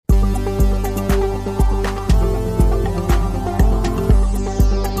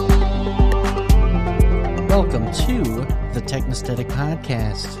Technosthetic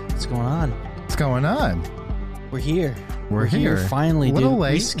Podcast. What's going on? What's going on? We're here. We're here. Finally, Little dude.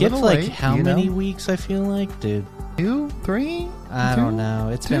 late, We skipped little like late, how you many know? weeks, I feel like, dude? 2, 3? I don't know.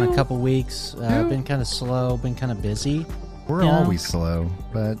 It's been a two, couple weeks. two. Been kind of slow, been kind of busy. We're You know? always slow,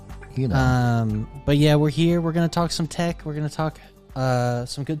 but you know. But yeah, we're here. We're going to talk some tech. We're going to talk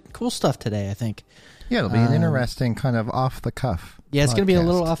some good, cool stuff today, I think. Yeah, it'll be an interesting kind of off the cuff. Yeah, it's going to be a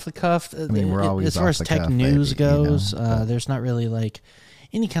little podcast. off the cuff. I mean, we're always as far off as the tech cuff, news baby, you know, goes. but- There's not really like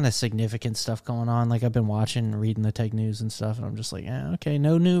any kind of significant stuff going on. Like I've been watching and reading the tech news and stuff, and I'm just like, okay,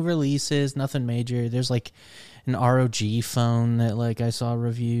 no new releases, nothing major. There's like an ROG phone that like I saw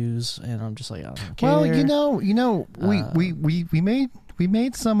reviews, and I'm just like, I don't care. Well, we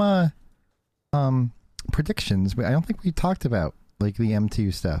made some predictions, but I don't think we talked about like the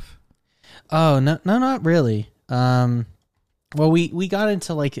M2 stuff. Oh no, not really. Well, we got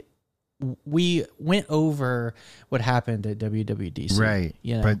into like we went over what happened at WWDC, Right.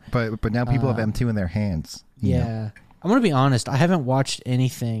 You know? But now people have M2 in their hands. you know. Yeah, I'm gonna be honest. I haven't watched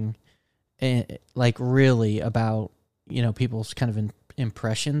anything, like really about people's kind of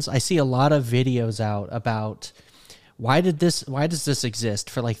impressions. I see a lot of videos out about why does this exist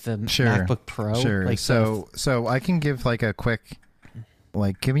for like the MacBook Pro? Sure. Like so I can give like a quick,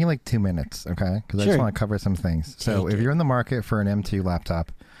 like give me like 2 minutes, okay? Because I Sure. just want to cover some things. So Take if it. you're in the market for an M2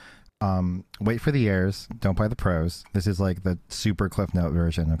 laptop, wait for the Airs. Don't buy the Pros. This is like the super Cliff Note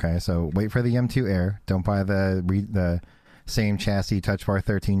version, okay? So wait for the M2 Air. Don't buy the same chassis Touch Bar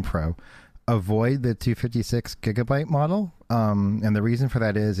 13 Pro. Avoid the 256 gigabyte model, and the reason for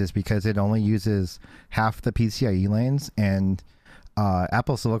that is because it only uses half the PCIe lanes, and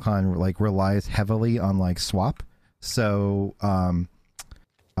Apple Silicon like relies heavily on like swap, so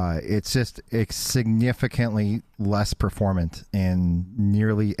it's significantly less performant in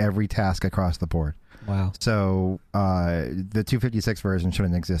nearly every task across the board. wow. So the 256 version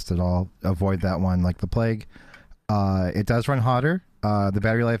shouldn't exist at all. Avoid that one like the plague. It does run hotter. The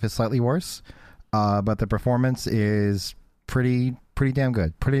battery life is slightly worse, but the performance is pretty damn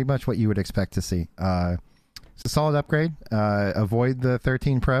good. Pretty much what you would expect to see. It's a solid upgrade. Avoid the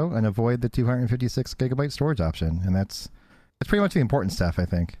 13 Pro and avoid the 256 gigabyte storage option, and that's pretty much the important stuff, I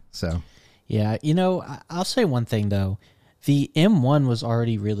think. So Yeah, I'll say one thing though. The M1 was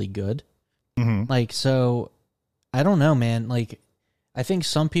already really good. mhm. Like, so I don't know, man. Like, I think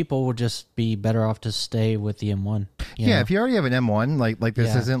some people would just be better off to stay with the M1. you Yeah, know? if you already have an M1, like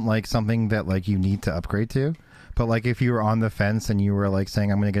this Yeah. isn't like something that like you need to upgrade to. But like if you were on the fence and you were like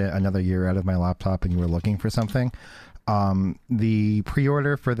saying I'm going to get another year out of my laptop and you were looking for something, the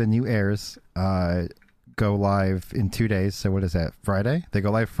pre-order for the new Airs go live in 2 days. So what is that? Friday? They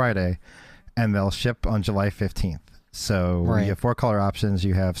go live Friday, and they'll ship on July 15th. So Right. you have 4 color options.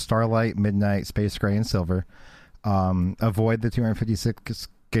 You have Starlight, Midnight, Space Gray, and Silver. Avoid the 256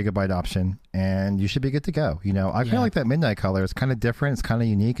 gigabyte option, and you should be good to go. I kind Yeah. of like that midnight color. It's kind of different. It's kind of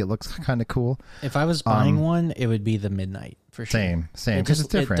unique. It looks kind of cool. If I was buying one, it would be the Midnight for sure. Same, It because just- it's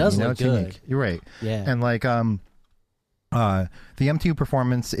different. It does look it's good. unique. You're right. Yeah. And like the M2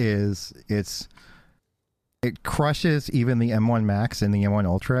 performance it crushes even the M1 Max and the M1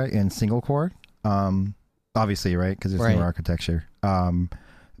 Ultra in single core. Obviously, right? Because it's Right. new architecture.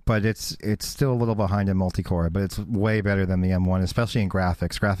 But it's still a little behind in multi-core, but it's way better than the M1, especially in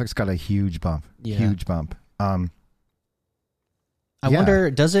graphics. Graphics got a huge bump. Yeah. Huge bump. I yeah. wonder,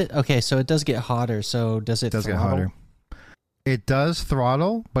 does it? Okay, so it does get hotter. So does it? It does get throttle? hotter. It does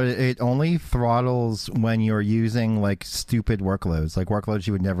throttle, but it only throttles when you're using like stupid workloads, like workloads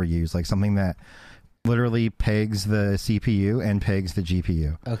you would never use, like something that literally pegs the CPU and pegs the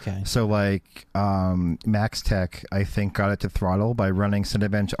GPU. Okay. So like Max Tech, I think, got it to throttle by running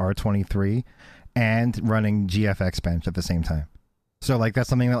Cinebench R23 and running GFX Bench at the same time. So like that's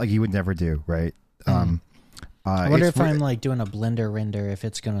something that like you would never do, right? I wonder it's if I'm like doing a Blender render, if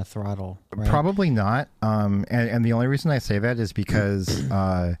it's gonna throttle. Right? Probably not. And the only reason I say that is because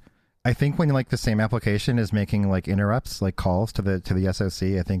I think when like the same application is making like interrupts, like calls to the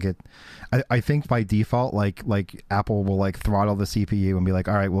SoC, I think by default like Apple will like throttle the CPU and be like,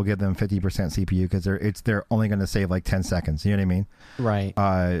 all right, we'll give them 50% CPU because they're only going to save like 10 seconds. You know what I mean? Right.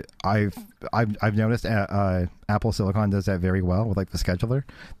 I've noticed Apple Silicon does that very well with like the scheduler.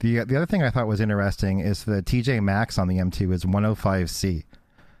 The other thing I thought was interesting is the TJ Maxx on the M2 is 105C.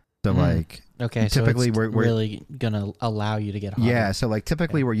 So like Okay, typically so it's we're really gonna allow you to get hotter. yeah, so like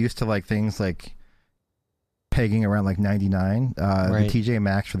typically we're used to like things like pegging around like 99. Right. The TJ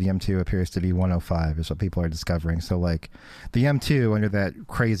Maxx for the M2 appears to be 105 is what people are discovering. So like the M2 under that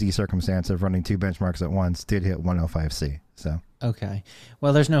crazy circumstance of running 2 benchmarks at once did hit 105C. So Okay.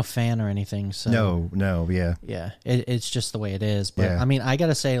 Well, there's no fan or anything, so no, yeah. yeah, it's just the way it is. But Yeah. I mean, I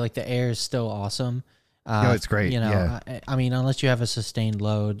gotta say, like, the Air is still awesome. No, it's great. You know, Yeah. I mean, unless you have a sustained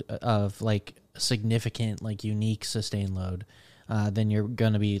load of like significant, like unique sustained load, then you're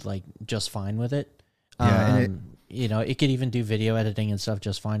gonna be like just fine with it. Yeah, and You know, it could even do video editing and stuff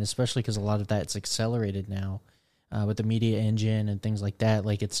just fine, especially because a lot of that's accelerated now with the media engine and things like that.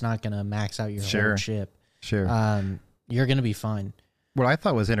 Like, it's not gonna max out your whole chip. Sure. You're gonna be fine. What I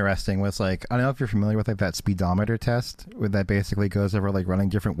thought was interesting was like, I don't know if you're familiar with like that speedometer test where that basically goes over like running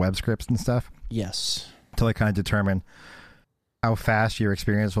different web scripts and stuff Yes. to like kind of determine how fast your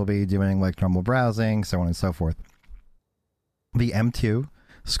experience will be doing like normal browsing, so on and so forth. The M2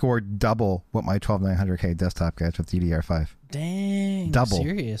 scored double what my 12900K desktop gets with DDR5. Dang. Double.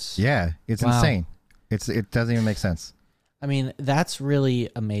 Serious. Yeah, it's Wow. insane. It doesn't even make sense. I mean, that's really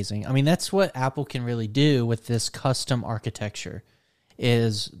amazing. I mean, that's what Apple can really do with this custom architecture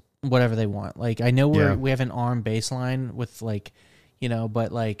is whatever they want. Like, I know we have an ARM baseline with like, you know,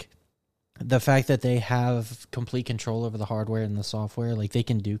 but like the fact that they have complete control over the hardware and the software, like they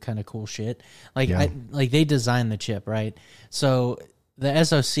can do kind of cool shit. Like, like they designed the chip, right? So the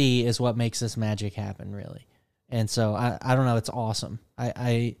SoC is what makes this magic happen, really. And so I don't know, it's awesome.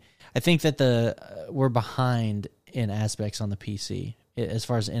 I think that we're behind in aspects on the PC as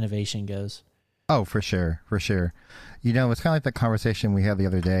far as innovation goes. Oh, for sure. You know, it's kind of like that conversation we had the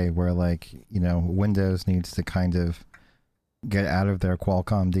other day where like, you know, Windows needs to kind of get out of their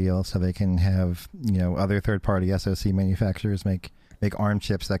Qualcomm deal so they can have, you know, other third-party SoC manufacturers make ARM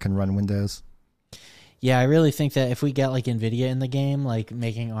chips that can run Windows. Yeah, I really think that if we get like NVIDIA in the game, like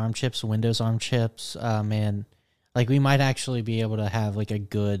making ARM chips, Windows ARM chips, man, like we might actually be able to have like a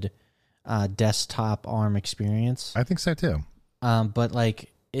good desktop ARM experience. I think so too. But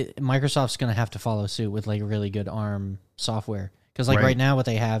like Microsoft's going to have to follow suit with like really good ARM software because like right now what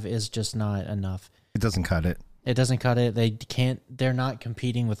they have is just not enough. It doesn't cut it. It doesn't cut it. They're not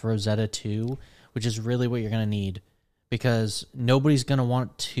competing with Rosetta 2, which is really what you're going to need because nobody's going to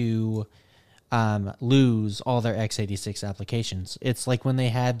want to lose all their x86 applications. It's like when they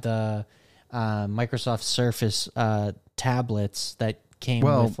had the Microsoft Surface tablets that came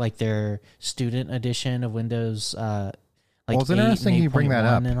with like their student edition of Windows. Like it's interesting you bring that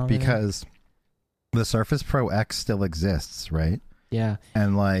up because the Surface Pro X still exists, right? Yeah.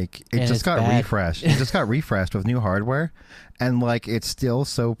 And like it just got refreshed. It just got refreshed with new hardware, and like it's still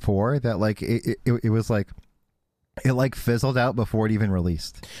so poor that like it was like it like fizzled out before it even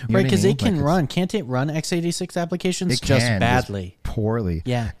released. Right, because it can run. Can't it run x86 applications? It just badly, just poorly.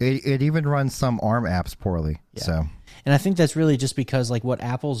 Yeah. It even runs some ARM apps poorly. Yeah. So. And I think that's really just because like what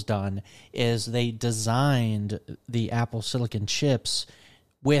Apple's done is they designed the Apple Silicon chips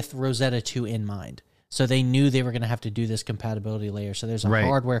with Rosetta 2 in mind. So they knew they were going to have to do this compatibility layer. So there's a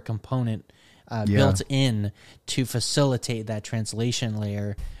hardware component built in to facilitate that translation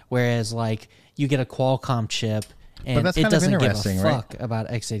layer. Whereas like you get a Qualcomm chip and it doesn't give a fuck about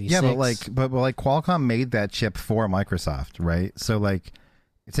x86. Yeah, but like Qualcomm made that chip for Microsoft, right? So like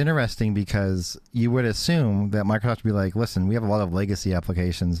it's interesting because you would assume that Microsoft would be like, listen, we have a lot of legacy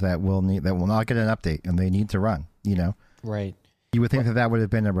applications that will not get an update and they need to run, you know? Right. You would think that would have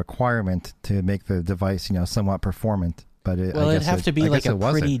been a requirement to make the device, you know, somewhat performant. But it'd have to be like a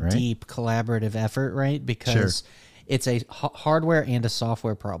pretty deep collaborative effort, right? Because it's a hardware and a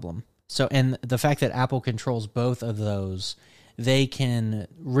software problem. So, and the fact that Apple controls both of those, they can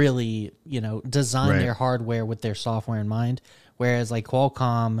really, you know, design their hardware with their software in mind. Whereas like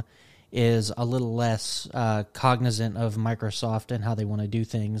Qualcomm is a little less cognizant of Microsoft and how they want to do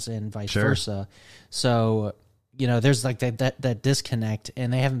things and vice versa. So, you know, there's like that disconnect,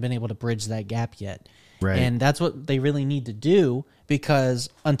 and they haven't been able to bridge that gap yet. Right. And that's what they really need to do, because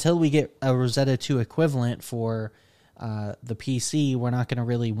until we get a Rosetta 2 equivalent for the PC, we're not going to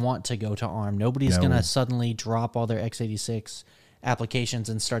really want to go to ARM. Nobody's going to suddenly drop all their x86 applications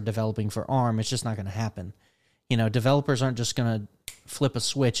and start developing for ARM. It's just not going to happen. You know, developers aren't just going to flip a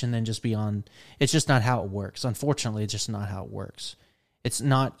switch and then just be on. It's just not how it works. Unfortunately, it's just not how it works. It's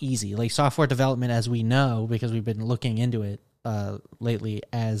not easy. Like software development, as we know, because we've been looking into it lately,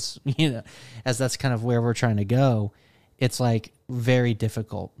 as you know, as that's kind of where we're trying to go. It's like very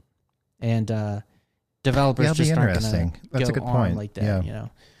difficult, and developers just aren't going to go on like that. You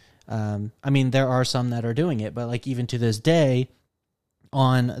know, I mean, there are some that are doing it, but like even to this day,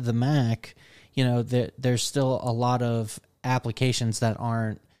 on the Mac, you know, there's still a lot of applications that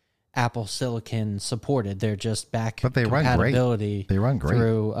aren't Apple Silicon supported. They're just compatibility. They run great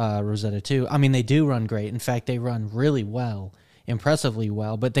through Rosetta 2. I mean, they do run great. In fact, they run really well impressively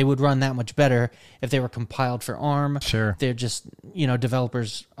well, but they would run that much better if they were compiled for ARM. Sure. They're just,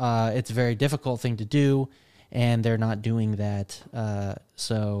 developers, it's a very difficult thing to do, and they're not doing that.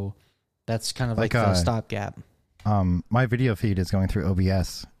 So that's kind of like the stopgap. My video feed is going through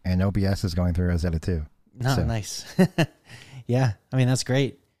OBS, and OBS is going through Rosetta 2. No, nice. Yeah, I mean, that's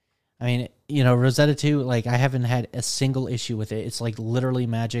great. I mean, Rosetta 2, like, I haven't had a single issue with it. It's like literally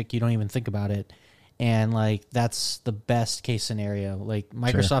magic. You don't even think about it. And like, that's the best case scenario. Like,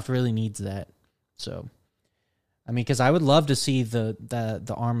 Microsoft really needs that. So, I mean, because I would love to see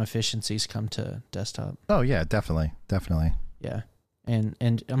the ARM efficiencies come to desktop. Oh yeah, definitely. Yeah.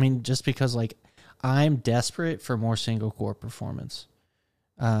 And I mean, just because like I'm desperate for more single core performance.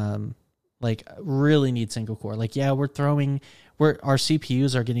 Like really need single core. Like, yeah, our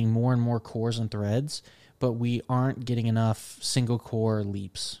CPUs are getting more and more cores and threads, but we aren't getting enough single core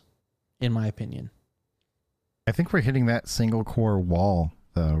leaps, in my opinion. I think we're hitting that single core wall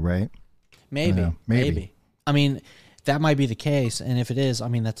though, right? Maybe. I mean, that might be the case, and if it is, I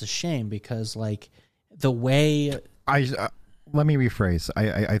mean, that's a shame because like the way let me rephrase.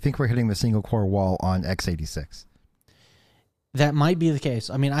 I think we're hitting the single core wall on x86. That might be the case.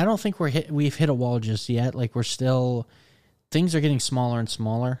 I mean, I don't think we've hit a wall just yet. Like, things are getting smaller and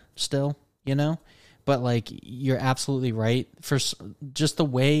smaller still, But like, you're absolutely right. For just the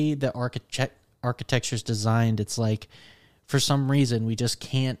way the architecture is designed, it's like, for some reason, we just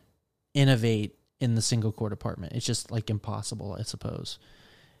can't innovate in the single core department. It's just like impossible, I suppose.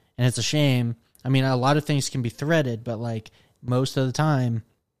 And it's a shame. I mean, a lot of things can be threaded, but like most of the time,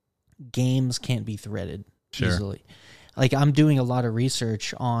 games can't be threaded easily. Like, I'm doing a lot of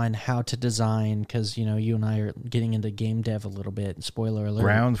research on how to design because, you and I are getting into game dev a little bit. Spoiler alert.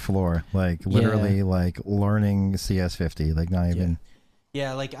 Ground floor, like literally like learning CS50, like not even.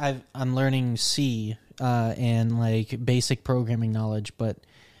 Yeah, like I'm learning C and like basic programming knowledge, but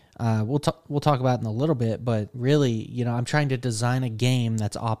we'll talk about it in a little bit. But really, I'm trying to design a game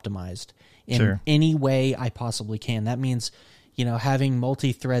that's optimized in any way I possibly can. That means having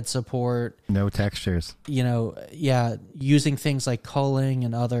multi-thread support, no textures, using things like culling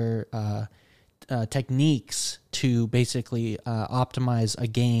and other techniques to basically optimize a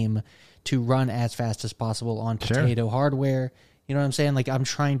game to run as fast as possible on potato hardware. You know what I'm saying? Like, I'm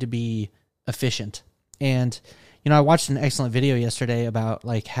trying to be efficient. And, I watched an excellent video yesterday about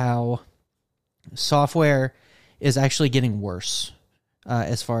like how software is actually getting worse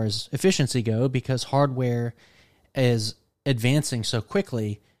as far as efficiency go because hardware is advancing so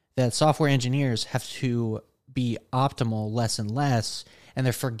quickly that software engineers have to be optimal less and less, and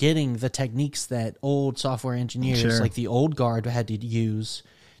they're forgetting the techniques that old software engineers like the old guard had to use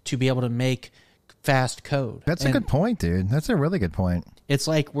to be able to make fast code. That's a good point, dude. That's a really good point. It's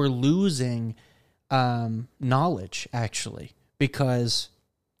like we're losing knowledge, actually, because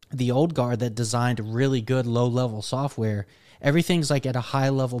the old guard that designed really good low-level software, everything's like at a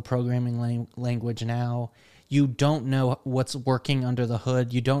high-level programming language now. You don't know what's working under the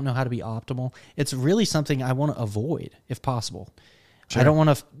hood. You don't know how to be optimal. It's really something I want to avoid if possible. I don't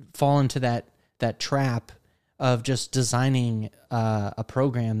want to fall into that trap of just designing a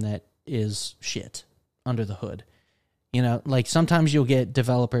program that is shit under the hood. Like sometimes you'll get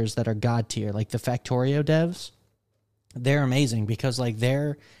developers that are god tier, like the Factorio devs. They're amazing because like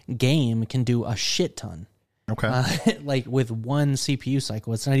their game can do a shit ton. Okay. Like with one CPU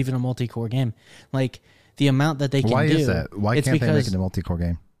cycle. It's not even a multi-core game. Like, the amount that they can do. Why is that? Why can't they make it a multi-core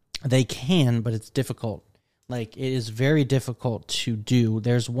game? They can, but it's difficult. Like, it is very difficult to do.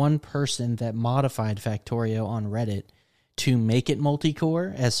 There's one person that modified Factorio on Reddit to make it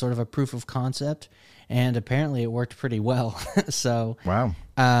multi-core as sort of a proof of concept, and apparently it worked pretty well. So, wow.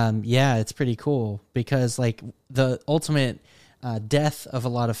 Yeah, it's pretty cool because, like, the ultimate death of a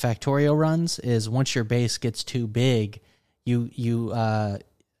lot of Factorio runs is once your base gets too big, you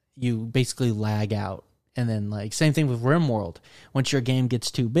basically lag out. And then, like, same thing with RimWorld. Once your game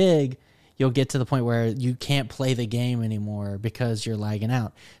gets too big, you'll get to the point where you can't play the game anymore because you're lagging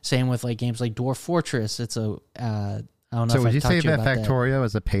out. Same with, like, games like Dwarf Fortress. It's a, I don't know. So would you say that Factorio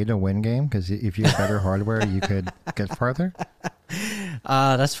is a pay-to-win game? Because if you have better hardware, you could get farther?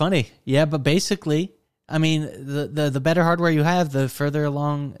 That's funny. Yeah, but basically, I mean, the better hardware you have, the further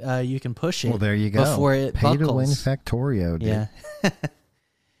along you can push it. Well, there you go. Before it pay buckles. To win Factorio, dude. Yeah.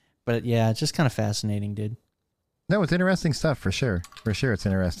 But yeah, it's just kind of fascinating, dude. No, it's interesting stuff for sure. For sure, it's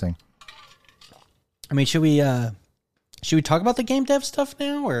interesting. I mean, should we talk about the game dev stuff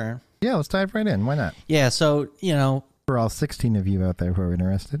now, or? Yeah, let's dive right in. Why not? Yeah, so for all 16 of you out there who are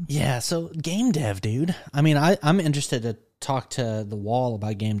interested. Yeah, so game dev, dude. I mean, I'm interested talk to the wall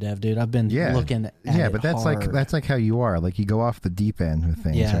about game dev, dude. I've been looking at it but that's hard. like how you are. Like you go off the deep end with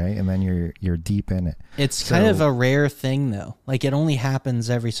things, right? And then you're deep in it. It's kind of a rare thing though. Like it only happens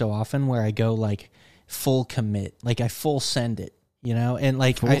every so often where I go like full commit, like I full send it, you know? And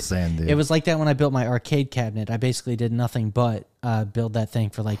like it was like that when I built my arcade cabinet. I basically did nothing but build that thing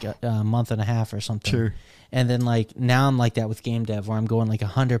for like a month and a half or something. Sure. And then like now I'm like that with game dev where I'm going like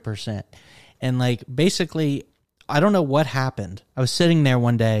 100%. And like basically I don't know what happened. I was sitting there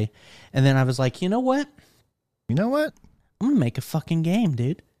one day and then I was like, you know what? I'm going to make a fucking game,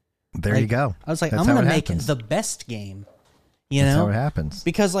 dude. There you go. I was like, I'm going to make the best game. You That's know? how it happens.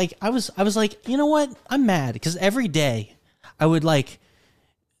 Because like I was like, you know what? I'm mad because every day I would like,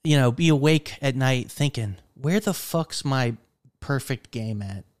 you know, be awake at night thinking, where the fuck's my perfect game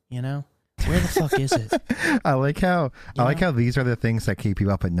at? You know? Where the fuck is it? I like how these are the things that keep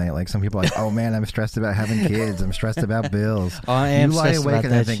you up at night. Like some people are like, oh man, I'm stressed about having kids. I'm stressed about bills. Oh, I am you lie stressed awake about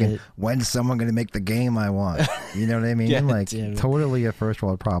and they're that thinking, shit. when's someone going to make the game I want? You know what I mean? Yeah, like dude. totally a first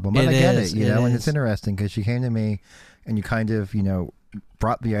world problem. But I get it, you know, and it's interesting because you came to me and you kind of, you know,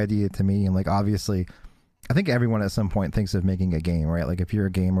 brought the idea to me. And like, obviously, I think everyone at some point thinks of making a game, right? Like if you're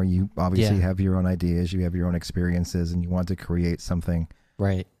a gamer, you obviously have your own ideas, you have your own experiences, and you want to create something.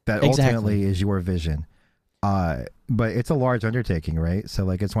 Right. That ultimately is your vision. But it's a large undertaking, right? So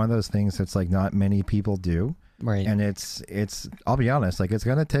like it's one of those things that's like not many people do. Right. And it's I'll be honest, like it's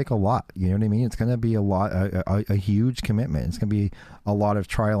going to take a lot. You know what I mean? It's going to be a huge commitment. It's going to be a lot of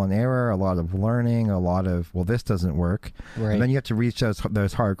trial and error, a lot of learning, a lot of, well, this doesn't work. Right. And then you have to reach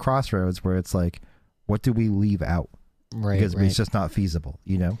those hard crossroads where it's like, what do we leave out? Right. Because it's just not feasible,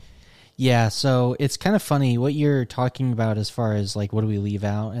 you know? Yeah, so it's kind of funny what you're talking about as far as like what do we leave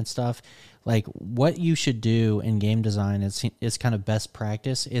out and stuff. Like what you should do in game design is kind of best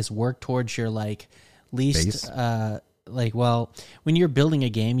practice is work towards your like least when you're building a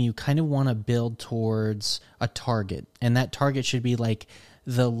game, you kind of want to build towards a target, and that target should be like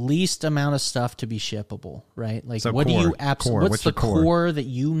the least amount of stuff to be shippable, right? Like so what core, do you what's the core that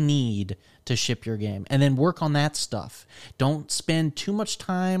you need to ship your game, and then work on that stuff. Don't spend too much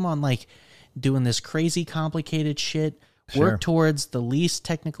time on like doing this crazy complicated shit. Sure. Work towards the least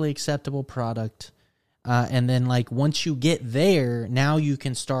technically acceptable product, and then like once you get there, now you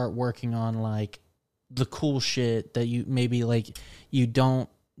can start working on like the cool shit that you maybe like you don't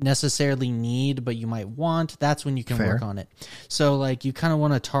necessarily need but you might want. That's when you can work on it. So like you kind of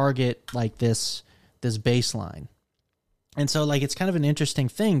want to target like this baseline. And so like it's kind of an interesting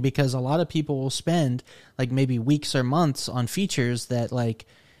thing because a lot of people will spend like maybe weeks or months on features that like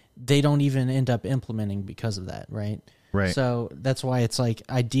they don't even end up implementing because of that, right? Right. So that's why it's like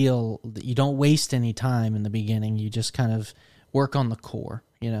ideal that you don't waste any time in the beginning. You just kind of work on the core,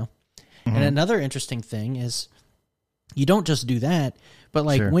 you know? Mm-hmm. And another interesting thing is you don't just do that, but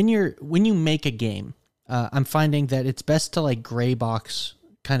like when you make a game, I'm finding that it's best to like gray box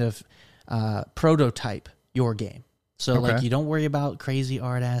kind of prototype your game. So like you don't worry about crazy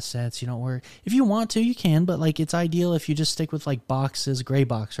art assets. You don't worry. If you want to, you can, but like it's ideal if you just stick with like boxes, gray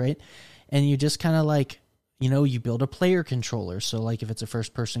box, right? And you just kind of like, you know, you build a player controller. So like if it's a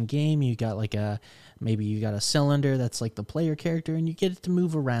first person game, you got like maybe you got a cylinder that's like the player character and you get it to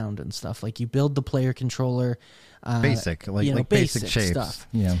move around and stuff. Like you build the player controller. Basic shapes stuff.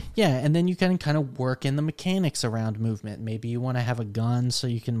 Yeah. Yeah. And then you can kind of work in the mechanics around movement. Maybe you want to have a gun so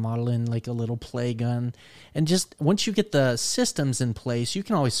you can model in like a little play gun. And just once you get the systems in place, you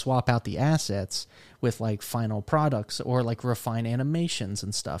can always swap out the assets with like final products or like refine animations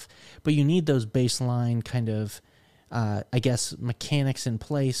and stuff. But you need those baseline kind of, I guess, mechanics in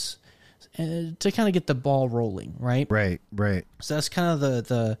place to kind of get the ball rolling, right? Right. So that's kind of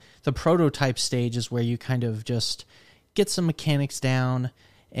the prototype stage is where you kind of just get some mechanics down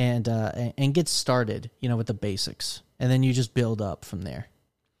and get started, you know, with the basics. And then you just build up from there.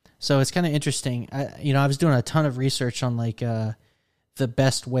 So it's kind of interesting. I was doing a ton of research on like the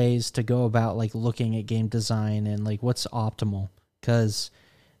best ways to go about like looking at game design and like what's optimal, because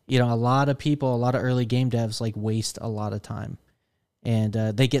you know a lot of early game devs like waste a lot of time and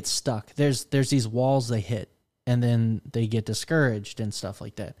they get stuck. There's these walls they hit and then they get discouraged and stuff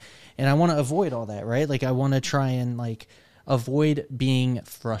like that. And I want to avoid all that, right? Like I want to try and like avoid being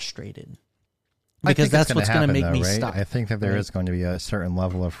frustrated, because that's what's going to make me stop. I think that there is going to be a certain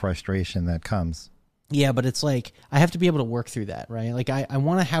level of frustration that comes. Yeah, but it's like I have to be able to work through that, right? Like I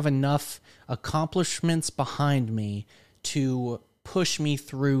want to have enough accomplishments behind me to push me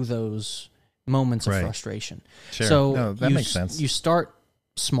through those moments of frustration. Sure. So that makes sense. You start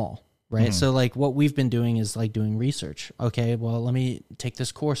small, right? Mm-hmm. So like what we've been doing is like doing research. Okay, well, let me take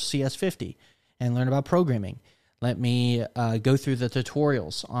this course CS50 and learn about programming. Let me go through the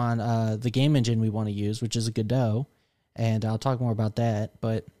tutorials on the game engine we want to use, which is Godot, and I'll talk more about that.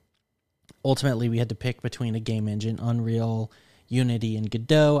 But ultimately, we had to pick between a game engine, Unreal, Unity, and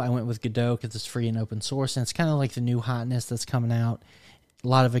Godot. I went with Godot because it's free and open source, and it's kind of like the new hotness that's coming out. A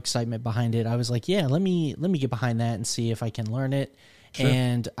lot of excitement behind it. I was like, yeah, let me get behind that and see if I can learn it. Sure.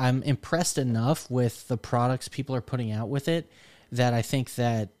 And I'm impressed enough with the products people are putting out with it that I think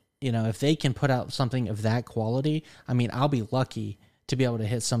that, you know, if they can put out something of that quality, I mean, I'll be lucky to be able to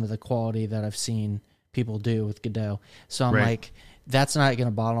hit some of the quality that I've seen people do with Godot. So I'm like, that's not going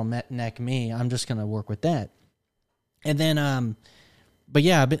to bottleneck me. I'm just going to work with that. And then, but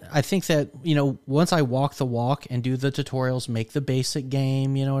yeah, I think that, you know, once I walk the walk and do the tutorials, make the basic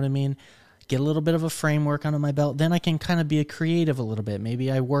game, you know what I mean? Get a little bit of a framework under my belt, then I can kind of be a creative a little bit. Maybe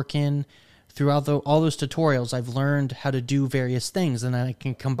I work in throughout all those tutorials, I've learned how to do various things, and I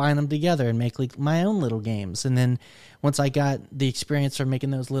can combine them together and make like my own little games. And then once I got the experience for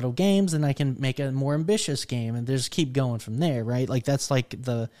making those little games, then I can make a more ambitious game, and just keep going from there, right? Like that's like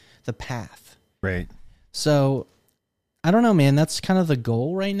the path. Right. So I don't know, man. That's kind of the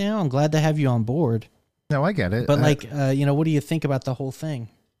goal right now. I'm glad to have you on board. No, I get it. But like, you know, what do you think about the whole thing?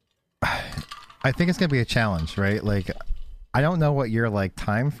 I think it's gonna be a challenge, right? Like, I don't know what your like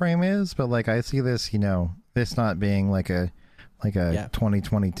time frame is, but like I see this, you know, this not being like a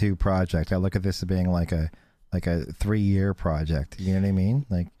 2022 project. I look at this as being like a 3-year project. You know what I mean?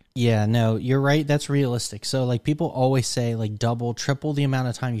 Like, yeah, no, you're right. That's realistic. So like people always say like double, triple the amount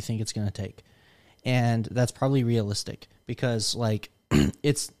of time you think it's going to take. And that's probably realistic because like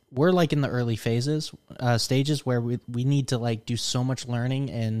we're like in the early stages where we need to like do so much learning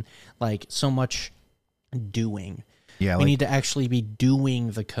and like so much doing. Yeah, we need to actually be doing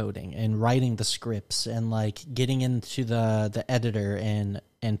the coding and writing the scripts and like getting into the editor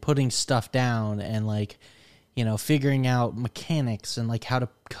and putting stuff down and like, you know, figuring out mechanics and like how to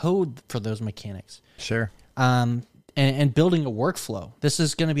code for those mechanics. Sure. And building a workflow. This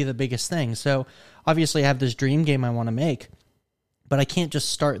is going to be the biggest thing. So obviously I have this dream game I want to make, but I can't just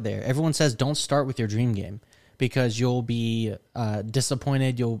start there. Everyone says don't start with your dream game, because you'll be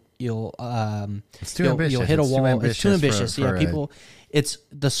disappointed. You'll it's too ambitious. You'll hit a wall. It's too ambitious. For people. It's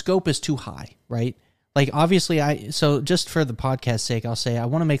the scope is too high, right? Like obviously, so just for the podcast's sake, I'll say I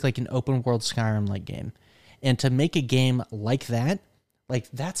want to make like an open world Skyrim like game, and to make a game like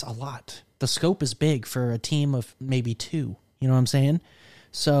that's a lot. The scope is big for a team of maybe 2. You know what I'm saying?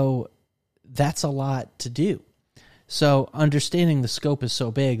 So that's a lot to do. So understanding the scope is so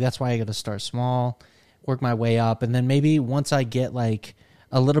big, that's why I got to start small, work my way up, and then maybe once I get like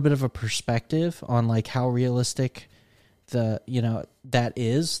a little bit of a perspective on like how realistic that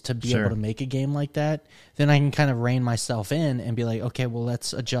is to be able to make a game like that, then I can kind of rein myself in and be like, okay, well,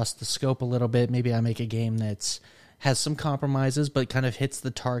 let's adjust the scope a little bit. Maybe I make a game has some compromises but kind of hits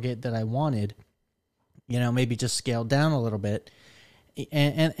the target that I wanted. You know, maybe just scale down a little bit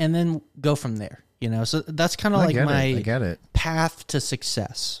and then go from there. You know, so that's kind of like my path to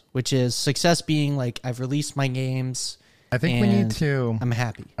success, which is success being like I've released my games. I think we need to. I'm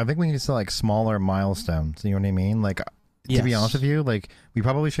happy. I think we need to set like smaller milestones. You know what I mean? Like, to be honest with you, like we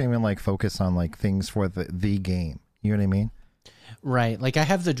probably shouldn't even like focus on like things for the game. You know what I mean? Right. Like I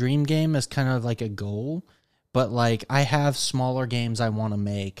have the dream game as kind of like a goal, but like I have smaller games I want to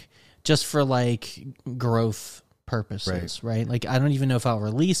make just for like growth purposes, right? Like I don't even know if I'll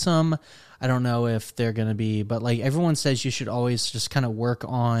release them. I don't know if they're going to be, but like everyone says you should always just kind of work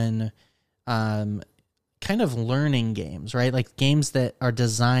on kind of learning games, right? Like games that are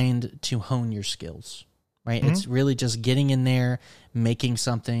designed to hone your skills, right? Mm-hmm. It's really just getting in there, making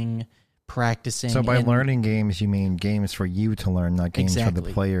something, practicing. So by learning games, you mean games for you to learn, not games for the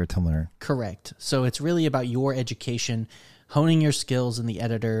player to learn. Correct. So it's really about your education, honing your skills in the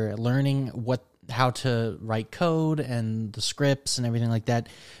editor, learning how to write code and the scripts and everything like that.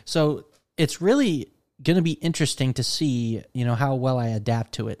 So it's really going to be interesting to see, you know, how well I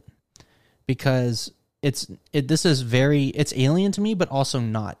adapt to it, because it's alien to me, but also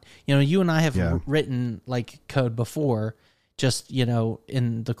not. You know, you and I have written like code before, just, you know,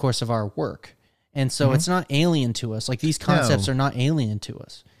 in the course of our work. And so it's not alien to us. Like these concepts are not alien to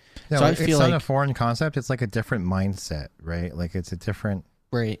us. No, so I feel like it's not a foreign concept. It's like a different mindset, right? Like it's a different.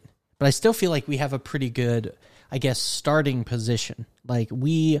 Right. But I still feel like we have a pretty good, I guess, starting position. Like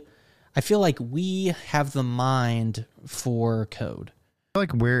I feel like we have the mind for code. I feel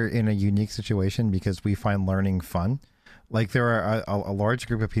like we're in a unique situation because we find learning fun. Like there are a large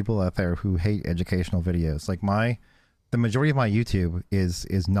group of people out there who hate educational videos. Like the majority of my YouTube is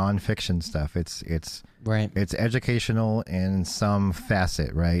nonfiction stuff. It's right. It's educational in some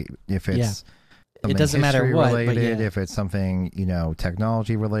facet, right? If it's something it doesn't matter history what, related, but yeah. if it's something, you know,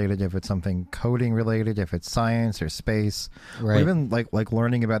 technology related, if it's something coding related, if it's science or space, or Right. even like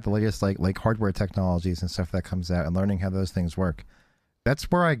learning about the latest like hardware technologies and stuff that comes out and learning how those things work. That's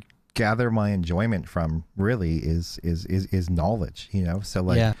where I gather my enjoyment from, really, is knowledge, you know. So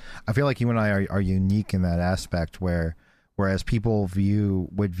like Yeah. I feel like you and I are unique in that aspect, whereas people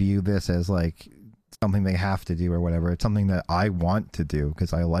would view this as like something they have to do or whatever. It's something that I want to do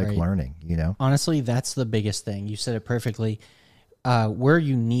because I like Right. learning, you know. Honestly, that's the biggest thing. You said it perfectly. We're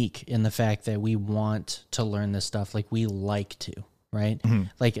unique in the fact that we want to learn this stuff. Like, we like to, right?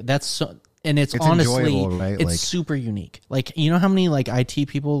 Like, that's so, and it's honestly, enjoyable, right? it's Like, super unique. Like, you know how many like IT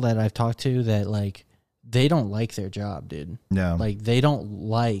people that I've talked to that like they don't like their job, dude. no, Like, they don't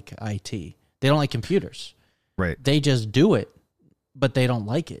like IT. They don't like computers. right. They just do it, but they don't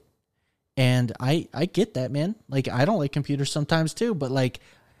like it. And I get that, man. Like, I don't like computers sometimes too, but like,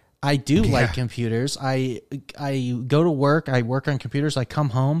 I do Yeah. like computers. I go to work. I work on computers. I come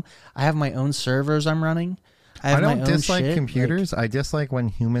home. I have my own servers I'm running. I have I don't my own dislike shit. computers. I dislike when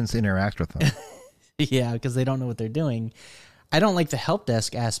humans interact with them. Like, yeah, because they don't know what they're doing. I don't like the help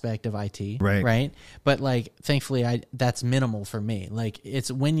desk aspect of IT. Right. Right. But like, thankfully, that's minimal for me. Like,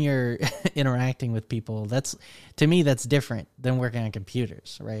 it's when you're interacting with people. That's, to me, that's different than working on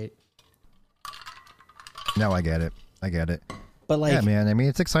computers. Right. No, I get it. But like, Yeah, man. I mean,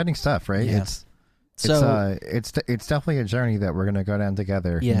 it's exciting stuff, right? Yeah. It's definitely a journey that we're gonna go down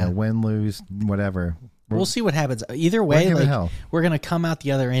together. Yeah. You know, win, lose, whatever. we'll see what happens. Either We're way, giving like, hell. we're gonna come out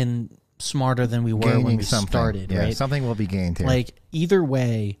the other end smarter than we were when Gaining we something. started. Yeah, Right. something will be gained here. Like, either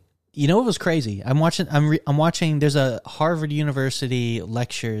way, you know, it was crazy. I'm watching. There's a Harvard University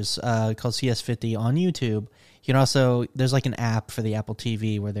lectures called CS50 on YouTube. You can also, there's like an app for the Apple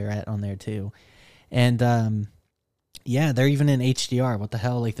TV where they're at on there too, and yeah, they're even in HDR. What the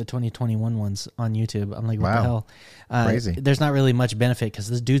hell? Like the 2021 ones on YouTube. I'm like, what the Wow. hell? Crazy. There's not really much benefit because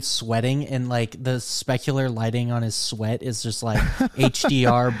this dude's sweating, and like the specular lighting on his sweat is just like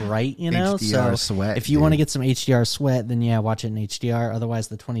HDR bright, you know. HDR so sweat, if you want to dude. get some HDR sweat, then yeah, watch it in HDR. Otherwise,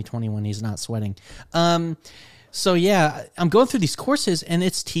 the 2021 he's not sweating. So yeah, I'm going through these courses, and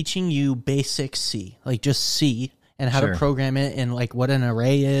it's teaching you basic C, like just C, and how to Sure. program it, and like what an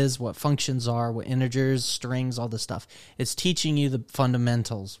array is, what functions are, what integers, strings, all this stuff. It's teaching you the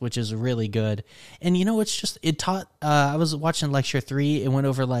fundamentals, which is really good. And you know, it taught. I was watching lecture 3. It went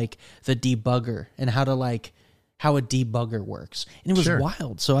over like the debugger and how a debugger works, and it was Sure.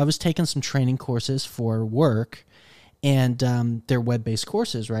 wild. So I was taking some training courses for work. And they're web-based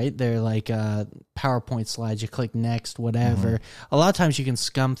courses, right? They're like PowerPoint slides. You click next, whatever. A lot of times you can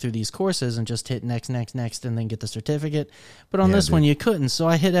scum through these courses and just hit next, next, next, and then get the certificate. But on Yeah, this dude. one, you couldn't. So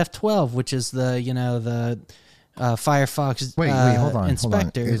I hit F12, which is the Firefox Wait, hold on.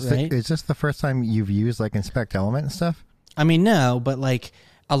 inspector, right? Is this the first time you've used like inspect element and stuff? I mean, no, but like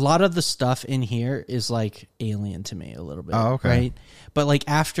a lot of the stuff in here is like alien to me a little bit. Oh, okay. Right? But like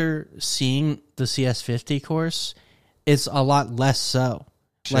after seeing the CS50 course, it's a lot less so.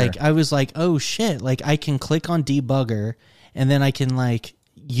 Sure. Like I was like, oh shit, like I can click on debugger and then I can like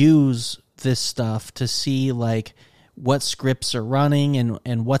use this stuff to see like what scripts are running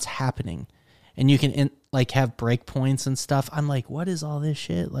and what's happening. And you can like have breakpoints and stuff. I'm like, what is all this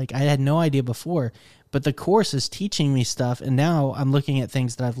shit? Like I had no idea before, but the course is teaching me stuff, and now I'm looking at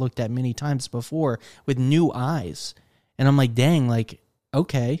things that I've looked at many times before with new eyes. And I'm like, dang, like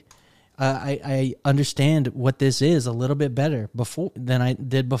okay. I understand what this is a little bit better than I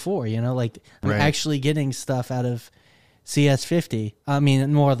did before. You know, like I'm Right. actually getting stuff out of CS50. I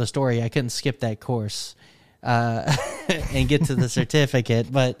mean, more of the story. I couldn't skip that course and get to the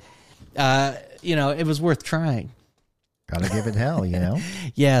certificate, but you know, it was worth trying. Gotta give it hell, you know?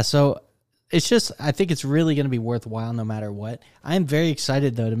 Yeah, so it's just, I think it's really going to be worthwhile no matter what. I'm very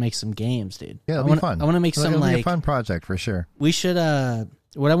excited though to make some games, dude. Yeah, it'll I wanna, be fun. I want to make some It'll be a like fun project for sure. we should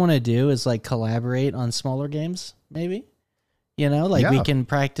what I want to do is like collaborate on smaller games, maybe. You know, like we Yeah. can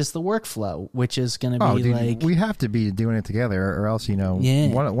practice the workflow, which is going to Oh, be dude, like, we have to be doing it together, or else, you know, Yeah.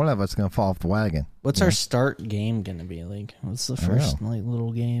 one of us is gonna fall off the wagon. what's our start game going to be? Like, what's the first like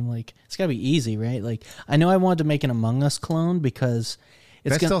little game? Like, it's got to be easy, right? Like, I know I wanted to make an Among Us clone because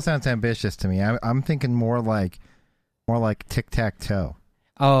it's That gonna, still sounds ambitious to me. I'm thinking more like tic-tac-toe.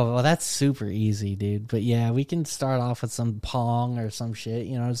 oh, well, that's super easy, dude. But yeah, we can start off with some Pong or some shit.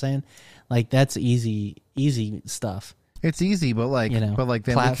 You know what I'm saying? Like, that's easy stuff. It's easy, but like, You know, then we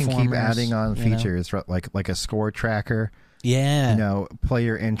can keep platformers, adding on you know. features like a score tracker, Yeah. you know,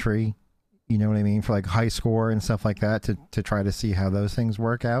 player entry, You know what I mean? For like high score and stuff like that to try to see how those things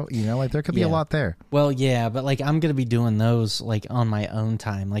work out. You know, like there could be a lot there. Well, yeah, but like I'm gonna be doing those like on my own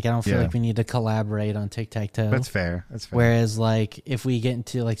time. Like I don't feel like we need to collaborate on tic-tac-toe. That's fair. That's fair. Whereas like if we get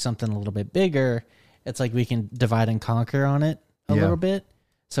into like something a little bit bigger, it's like we can divide and conquer on it a little bit.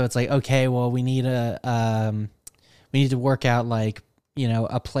 So it's like, okay, well we need to work out like, you know,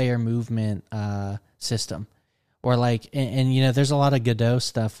 a player movement system. Or like, and you know, there's a lot of Godot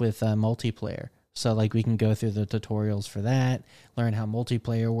stuff with multiplayer. So like we can go through the tutorials for that, learn how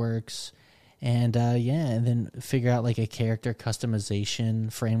multiplayer works, and and then figure out like a character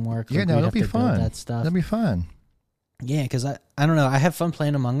customization framework. Yeah, no, that'll be fun. That stuff. That'll be fun. Yeah, because I don't know, I have fun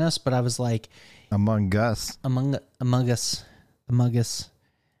playing Among Us, but I was like, Among Us.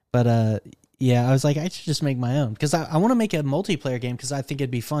 But yeah, I was like, I should just make my own because I want to make a multiplayer game because I think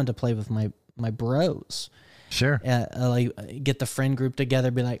it'd be fun to play with my bros. Sure. Like get the friend group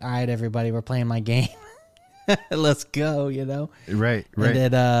together, be like, all right, everybody, we're playing my game. Let's go, you know? Right.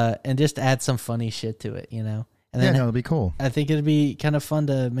 And then, and just add some funny shit to it, you know? And then it'll be cool. I think it'd be kind of fun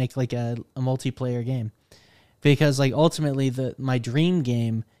to make like a multiplayer game. Because like ultimately my dream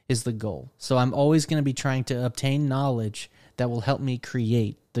game is the goal. So I'm always going to be trying to obtain knowledge that will help me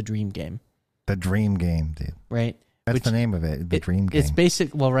create the dream game. The dream game, dude. Right? That's the name of it, the dream game. It's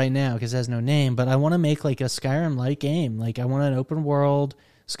basic, well, right now, because it has no name, but I want to make like a Skyrim-like game. Like, I want an open-world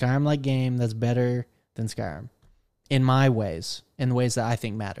Skyrim-like game that's better than Skyrim. In my ways. In the ways that I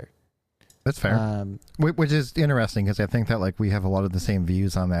think matter. That's fair. Which is interesting, because I think that like we have a lot of the same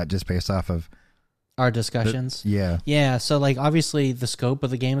views on that just based off of our discussions. Yeah, so like obviously the scope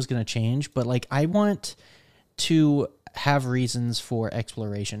of the game is going to change, but like I want to have reasons for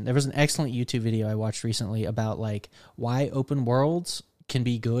exploration. There was an excellent YouTube video I watched recently about like why open worlds can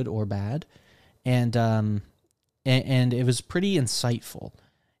be good or bad, and it was pretty insightful.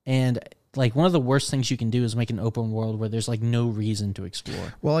 And like one of the worst things you can do is make an open world where there's like no reason to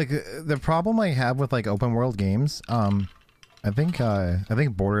explore. Well, like the problem I have with like open world games, I think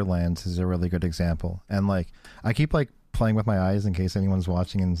Borderlands is a really good example. And like I keep like playing with my eyes in case anyone's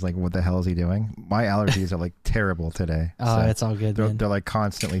watching and is like, what the hell is he doing? My allergies are like terrible today. Oh, so it's all good. They're like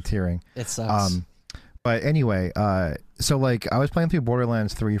constantly tearing. It sucks. But anyway, so like I was playing through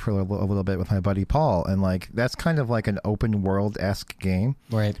Borderlands 3 for a little bit with my buddy Paul, and like that's kind of like an open world-esque game.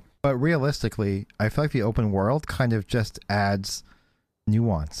 Right. But realistically, I feel like the open world kind of just adds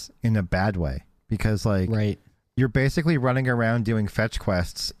nuance in a bad way, because like you're basically running around doing fetch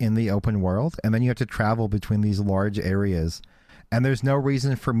quests in the open world, and then you have to travel between these large areas. And there's no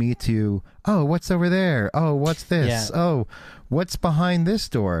reason for me to, oh, what's over there? Oh, what's this? Yeah. Oh, what's behind this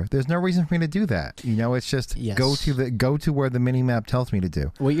door? There's no reason for me to do that. You know, it's just go to where the mini map tells me to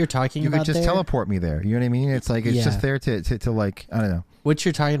do. What you're talking about, you could just teleport me there. You know what I mean? It's like it's just there to like, I don't know. What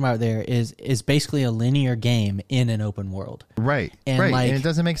you're talking about there is basically a linear game in an open world. Right. And right. And it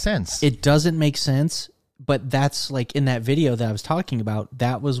doesn't make sense. It doesn't make sense. But that's like in that video that I was talking about,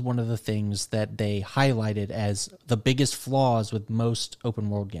 that was one of the things that they highlighted as the biggest flaws with most open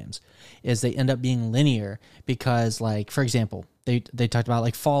world games is they end up being linear because, like, for example, they talked about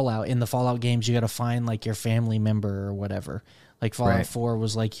like Fallout. In the Fallout games, you got to find like your family member or whatever. Like Fallout 4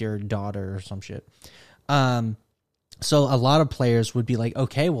 was like your daughter or some shit. So a lot of players would be like,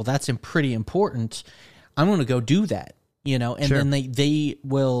 okay, well, that's pretty important. I'm going to go do that, you know, and then they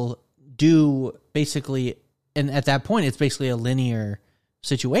will do basically, and at that point it's basically a linear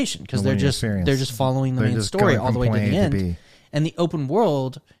situation because they're just following the main story all the way to the end, and the open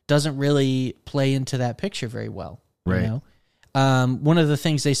world doesn't really play into that picture very well. Right. You know? One of the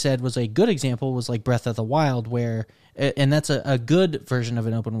things they said was a good example was like Breath of the Wild, where, and that's a good version of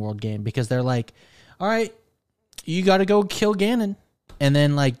an open world game because they're like, all right, you got to go kill Ganon, and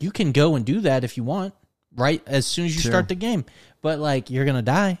then like you can go and do that if you want, right? As soon as you start the game, but like you're gonna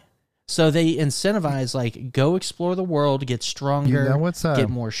die. So they incentivize, like, go explore the world, get stronger, get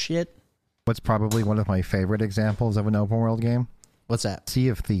more shit. What's probably one of my favorite examples of an open world game? What's that? Sea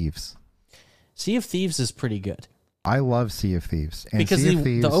of Thieves. Sea of Thieves is pretty good. I love Sea of Thieves. And because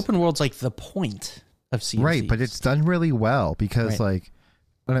the open world's like the point of Sea of Thieves. Right, but it's done really well because, like,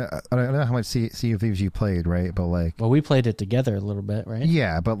 I don't know how much Sea of Thieves you played, right? But, like... Well, we played it together a little bit, right?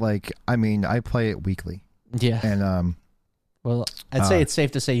 Yeah, but, like, I mean, I play it weekly. Yeah. And, well, I'd say it's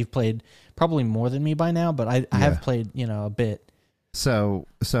safe to say you've played probably more than me by now, but I have played, you know, a bit. So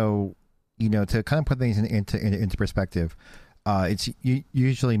you know, to kind of put things into perspective, it's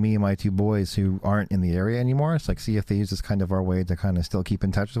usually me and my two boys who aren't in the area anymore. It's like Sea of Thieves is kind of our way to kind of still keep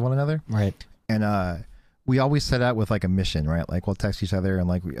in touch with one another. Right. And we always set out with like a mission, right? Like we'll text each other and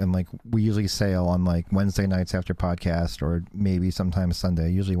like we usually sail on like Wednesday nights after podcast, or maybe sometimes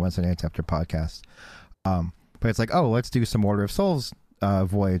Sunday, usually Wednesday nights after podcast. But it's like, oh, let's do some Order of Souls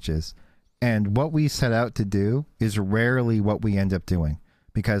voyages. And what we set out to do is rarely what we end up doing,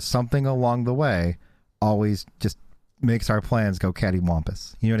 because something along the way always just makes our plans go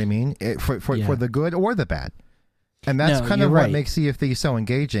cattywampus. You know what I mean? For the good or the bad. And that's kind of what makes Sea of Thieves so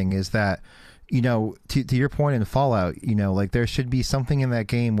engaging, is that, you know, to your point in Fallout, you know, like there should be something in that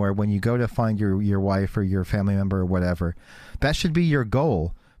game where when you go to find your wife or your family member or whatever, that should be your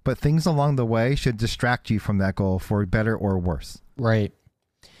goal. But things along the way should distract you from that goal for better or worse. Right.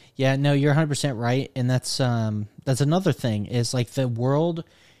 Yeah, no, you're 100% right. And that's another thing, is like the world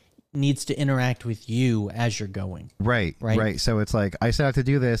needs to interact with you as you're going. Right. So it's like, I set out to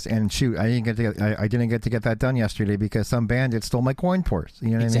do this, and shoot, I didn't get to get that done yesterday because some bandit stole my coin purse.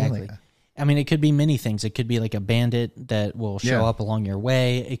 You know what I mean? Like, I mean, it could be many things. It could be like a bandit that will show up along your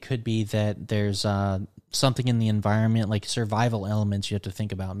way. It could be that there's something in the environment, like survival elements you have to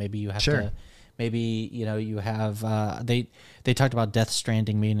think about. Maybe you have to, maybe, you know, you have, they talked about Death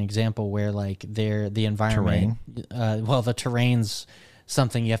Stranding being an example where like the environment, the terrain's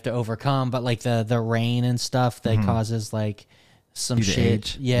something you have to overcome, but like the rain and stuff that causes like some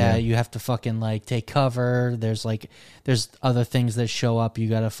shit. Yeah, you have to fucking like take cover. There's other things that show up you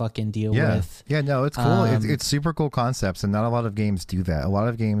gotta fucking deal with. Yeah, no, it's cool. It's super cool concepts, and not a lot of games do that. A lot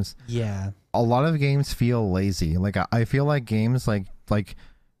of games feel lazy. Like I feel like games like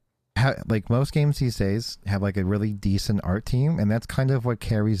most games these days have like a really decent art team, and that's kind of what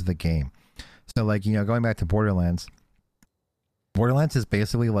carries the game. So like, you know, going back to Borderlands is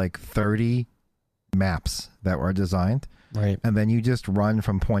basically like 30 maps that were designed. Right. And then you just run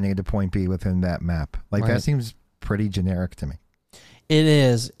from point A to point B within that map. Like that seems pretty generic to me. It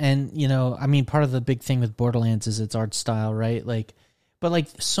is. And, you know, I mean, part of the big thing with Borderlands is its art style, right? Like, but like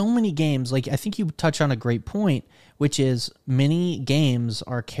so many games, like I think you touch on a great point, which is many games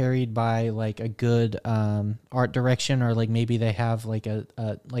are carried by like a good art direction, or like maybe they have like a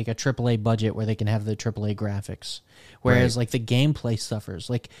AAA budget where they can have the AAA graphics. Whereas like the gameplay suffers.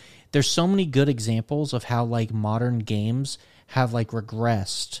 Like there's so many good examples of how like modern games have like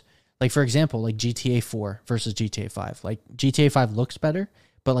regressed. Like for example, like GTA 4 versus GTA 5. Like GTA 5 looks better,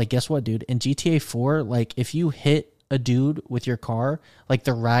 but like guess what, dude? In GTA 4, like if you hit a dude with your car, like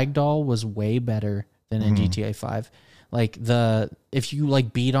the ragdoll was way better than in GTA 5. Like if you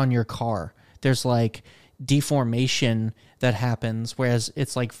like beat on your car, there's like deformation that happens, whereas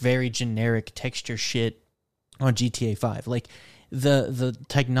it's like very generic texture shit on GTA 5. Like the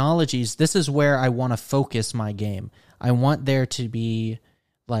technologies, this is where I want to focus my game. I want there to be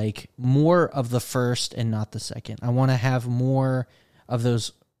like more of the first and not the second. I want to have more of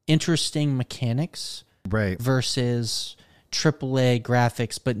those interesting mechanics versus AAA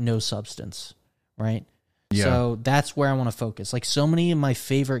graphics but no substance, right? Yeah. So that's where I want to focus. Like so many of my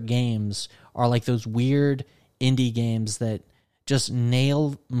favorite games are like those weird indie games that just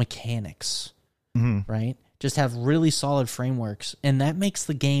nail mechanics, right? Just have really solid frameworks, and that makes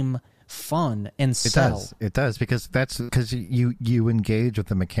the game fun and sell. It does because you engage with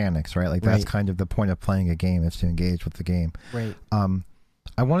the mechanics, right? Like that's kind of the point of playing a game, is to engage with the game. Right.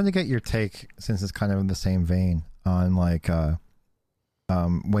 I wanted to get your take, since it's kind of in the same vein, on like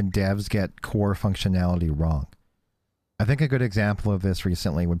when devs get core functionality wrong. I think a good example of this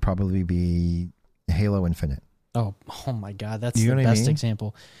recently would probably be Halo Infinite. Oh my God, that's the best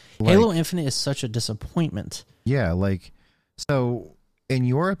example. Like, Halo Infinite is such a disappointment. Yeah, like, so in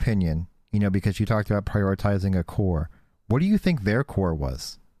your opinion, you know, because you talked about prioritizing a core, what do you think their core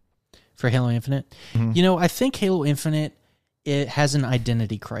was? For Halo Infinite? You know, I think Halo Infinite, it has an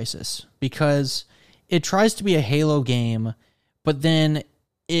identity crisis, because it tries to be a Halo game, but then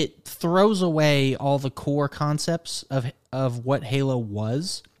it throws away all the core concepts of what Halo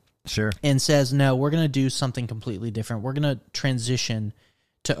was. Sure. And says, no, we're going to do something completely different. We're going to transition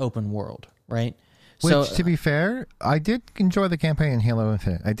to open world, right? Which, to be fair, I did enjoy the campaign in Halo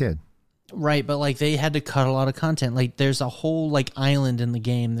Infinite. I did. Right, but like they had to cut a lot of content. Like there's a whole like island in the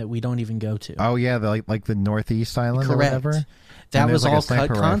game that we don't even go to. Oh yeah, like the Northeast Island. Correct. Or whatever. That was all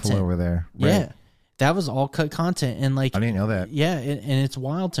cut content over there. Right. Yeah, that was all cut content, and like I didn't know that. Yeah, and it's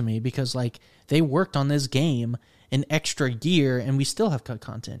wild to me because like they worked on this game an extra year, and we still have cut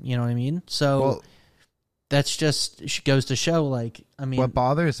content. You know what I mean? So that's just goes to show. Like, I mean, what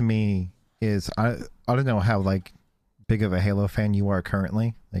bothers me is I don't know how like big of a Halo fan you are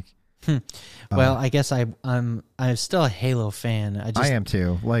currently. Like, well, I guess I'm still a Halo fan. I am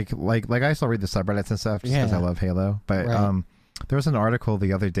too. Like I still read the subreddits and stuff just because I love Halo. But There was an article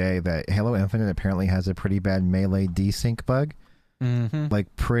the other day that Halo Infinite apparently has a pretty bad melee desync bug,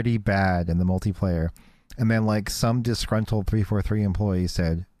 like pretty bad in the multiplayer. And then like some disgruntled 343 employee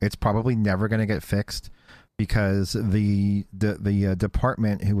said it's probably never going to get fixed because the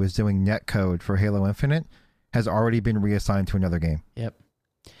department who was doing netcode for Halo Infinite has already been reassigned to another game. Yep.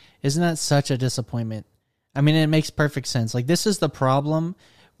 Isn't that such a disappointment? I mean, it makes perfect sense. Like, this is the problem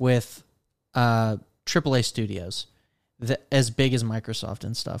with AAA studios, as big as Microsoft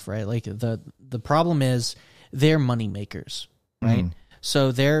and stuff, right? Like, the problem is they're money makers, right?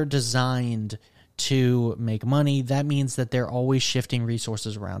 So they're designed to make money. That means that they're always shifting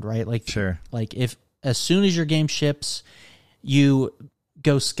resources around, right? Like, sure. Like, if as soon as your game ships, you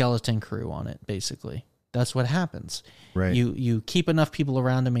go skeleton crew on it, basically. That's what happens. Right. You keep enough people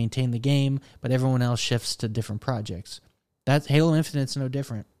around to maintain the game, but everyone else shifts to different projects. That's Halo Infinite's no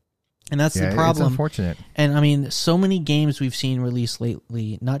different. And that's the problem. It's unfortunate. And I mean, so many games we've seen released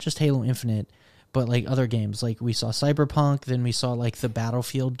lately, not just Halo Infinite, but like other games. Like we saw Cyberpunk, then we saw like the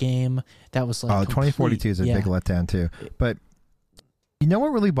Battlefield game. That was like 2042 is a big letdown too. But you know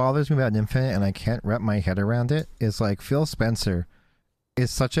what really bothers me about Infinite, and I can't wrap my head around it, is like Phil Spencer is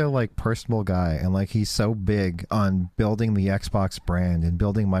such a like personal guy, and like he's so big on building the Xbox brand and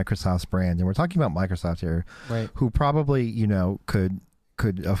building Microsoft's brand. And we're talking about Microsoft here, right? Who probably, you know, could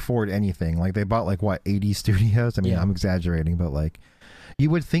afford anything. Like they bought like what, 80 studios? I mean, I'm exaggerating, but like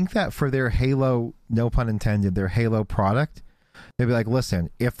you would think that for their Halo, no pun intended, their Halo product, they'd be like, listen,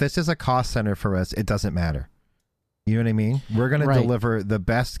 if this is a cost center for us, it doesn't matter. You know what I mean? We're going to deliver the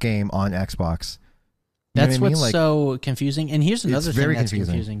best game on Xbox. That's what's like, so confusing. And here's another thing that's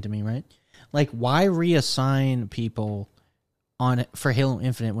confusing to me, right? Like, why reassign people for Halo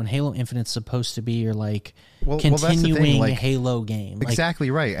Infinite when Halo Infinite's supposed to be your like continuing like, Halo game?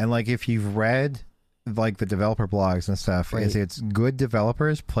 Exactly right. And like if you've read like the developer blogs and stuff, is it's good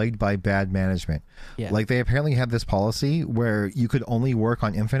developers plagued by bad management. Yeah. Like they apparently have this policy where you could only work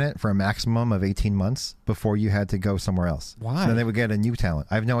on Infinite for a maximum of 18 months before you had to go somewhere else. Why? And then they would get a new talent.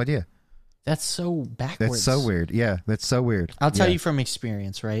 I have no idea. That's so backwards. That's so weird. Yeah, that's so weird. I'll tell you from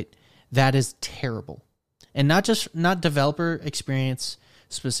experience, right? That is terrible. And not developer experience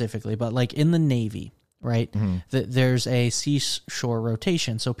specifically, but like in the Navy, right? There's a seashore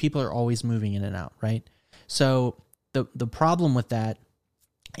rotation, so people are always moving in and out, right? So the problem with that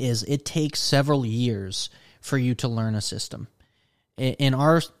is it takes several years for you to learn a system. In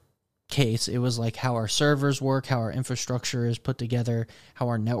our case, it was like how our servers work, how our infrastructure is put together, how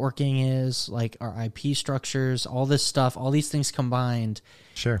our networking is, like our IP structures, all this stuff, all these things combined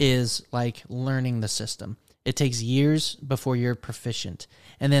is like learning the system. It takes years before you're proficient.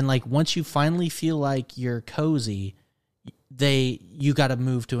 And then like once you finally feel like you're cozy, you got to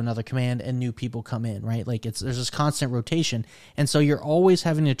move to another command and new people come in, right? Like there's this constant rotation. And so you're always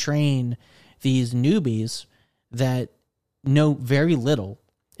having to train these newbies that know very little.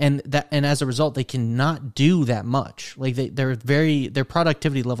 And as a result, they cannot do that much. Like their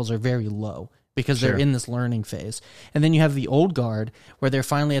productivity levels are very low because they're in this learning phase. And then you have the old guard where they're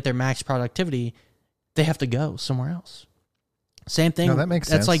finally at their max productivity. They have to go somewhere else. Same thing. No, that makes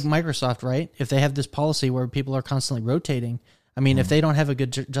sense. That's like Microsoft, right? If they have this policy where people are constantly rotating, I mean, if they don't have a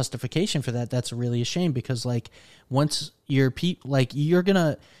good justification for that, that's really a shame because like once you're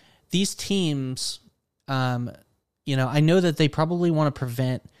these teams, you know, I know that they probably want to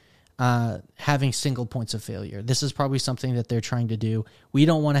prevent having single points of failure. This is probably something that they're trying to do. We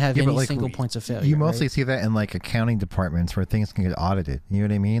don't want to have any single points of failure. You mostly see that in like accounting departments where things can get audited. You know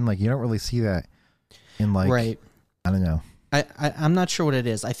what I mean? Like you don't really see that in like, I don't know. I'm not sure what it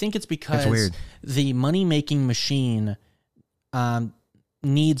is. I think it's because the money-making machine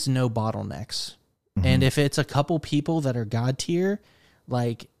needs no bottlenecks. And if it's a couple people that are God tier,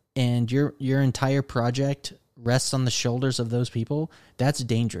 like, and your entire project rests on the shoulders of those people, that's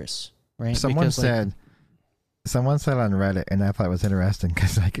dangerous, right? Someone said on Reddit, and I thought it was interesting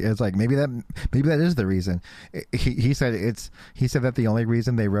because like it's like maybe that is the reason. He said that the only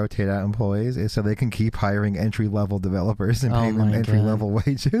reason they rotate out employees is so they can keep hiring entry level developers and pay them entry level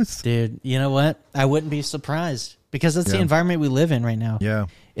wages. Dude, you know what? I wouldn't be surprised because that's the environment we live in right now. Yeah,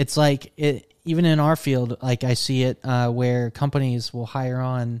 it's like even in our field, like I see it where companies will hire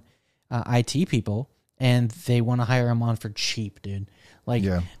on IT people. And they want to hire them on for cheap, dude. Like,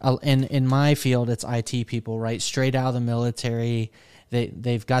 in my field, it's IT people, right? Straight out of the military.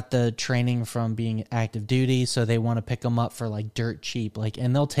 They've got the training from being active duty, so they want to pick them up for like dirt cheap. Like,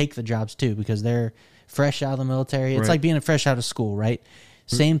 and they'll take the jobs too because they're fresh out of the military. It's like being fresh out of school, right?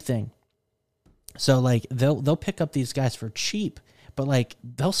 Same thing. So like they'll pick up these guys for cheap, but like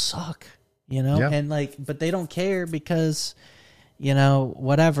they'll suck, you know? And like, but they don't care because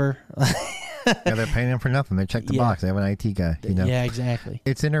whatever. Yeah, they're paying them for nothing. They check the box. They have an IT guy. Yeah, exactly.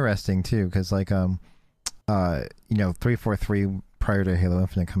 It's interesting too because 343 prior to Halo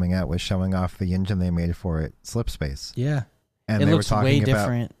Infinite coming out was showing off the engine they made for it, Slipspace. Yeah, and it they looks were way talking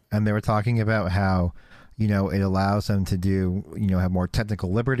different. And they were talking about how it allows them to do have more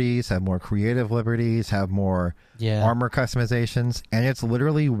technical liberties, have more creative liberties, have more armor customizations, and it's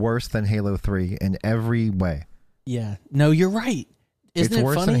literally worse than Halo 3 in every way. Yeah, no, you're right. Isn't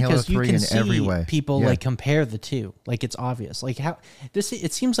it funny because you can see people like compare the two? Like it's obvious. Like how this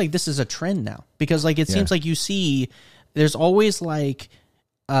it seems like this is a trend now because like it seems like you see there's always like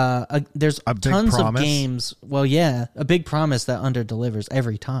there's tons of games. Well, yeah, a big promise that under delivers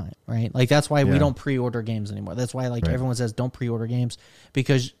every time, right? Like that's why we don't pre-order games anymore. That's why everyone says don't pre-order games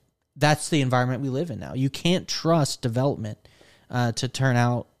because that's the environment we live in now. You can't trust development to turn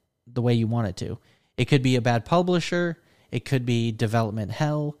out the way you want it to. It could be a bad publisher. It could be development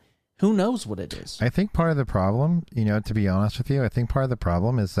hell. Who knows what it is? I think part of the problem, to be honest with you, I think part of the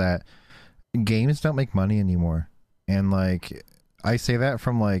problem is that games don't make money anymore. And I say that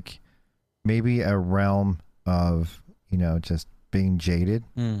from maybe a realm of, just being jaded.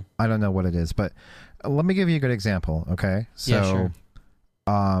 I don't know what it is, but let me give you a good example. Okay. So,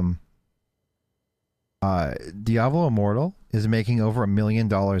 Diablo Immortal is making over $1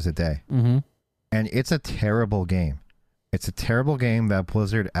 million a day. Mm-hmm. And it's a terrible game. It's a terrible game that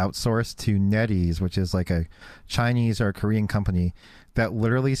Blizzard outsourced to NetEase, which is a Chinese or Korean company that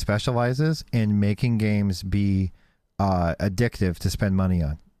literally specializes in making games be addictive to spend money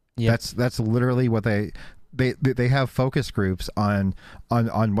on. Yep. That's literally what they have focus groups on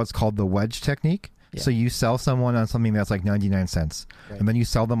what's called the wedge technique. Yeah. So you sell someone on something that's 99 cents, right. And then you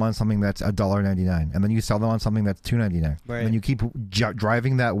sell them on something that's $1.99, and then you sell them on something that's $2.99, right. And then you keep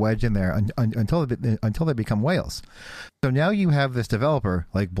driving that wedge in there until they become whales. So now you have this developer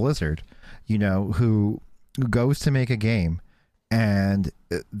like Blizzard, who goes to make a game, and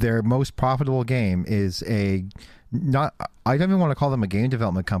their most profitable game is I don't even want to call them a game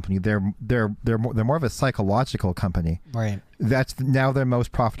development company. They're more of a psychological company. Right. That's now their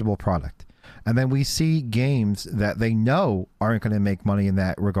most profitable product. And then we see games that they know aren't going to make money in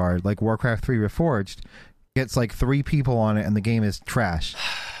that regard, like Warcraft 3 Reforged gets 3 people on it and the game is trash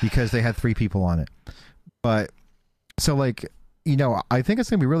because they had 3 people on it. But so I think it's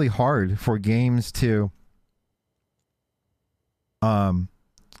going to be really hard for games to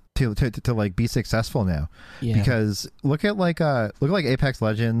be successful now, because look at Apex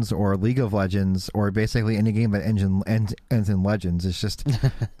Legends or League of Legends or basically any game that ends in Legends. It's just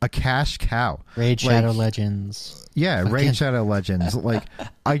a cash cow. Raid Shadow Legends. Yeah, Raid Shadow Legends.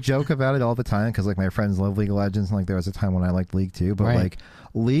 I joke about it all the time because my friends love League of Legends, and there was a time when I liked League too. But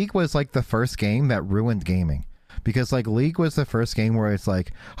League was the first game that ruined gaming. Because League was the first game where it's let's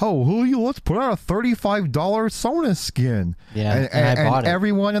put out a $35 Sona skin. Yeah, and I bought it.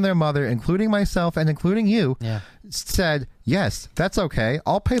 Everyone and their mother, including myself and including you, said, yes, that's okay.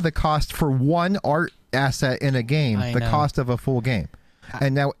 I'll pay the cost for one art asset in a game, cost of a full game.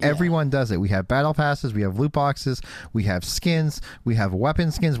 And now everyone does it. We have battle passes, we have loot boxes, we have skins, we have weapon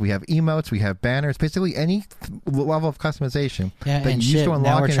skins, we have emotes, we have banners, basically any level of customization that you used to unlock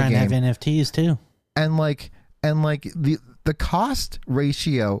now we're in a trying game. To have NFTs too. And the cost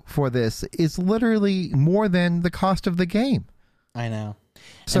ratio for this is literally more than the cost of the game. I know.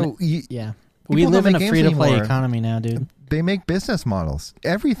 So we live in a free-to-play economy now, dude. They make business models.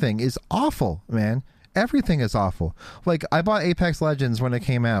 Everything is awful, man. Everything is awful. I bought Apex Legends when it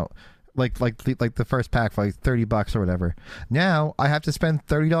came out, the first pack for $30 or whatever. Now I have to spend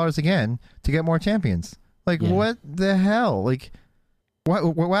 $30 again to get more champions. What the hell?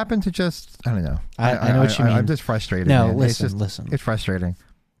 What happened to just... I don't know. I know what you mean. I'm just frustrated. No, man. listen. It's frustrating.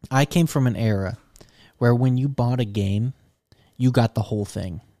 I came from an era where when you bought a game, you got the whole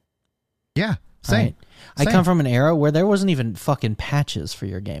thing. Yeah, same. Right? I come from an era where there wasn't even fucking patches for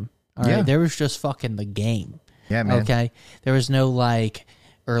your game. All right? There was just fucking the game. Yeah, man. Okay? There was no,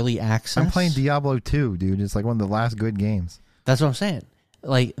 early access. I'm playing Diablo 2, dude. It's one of the last good games. That's what I'm saying.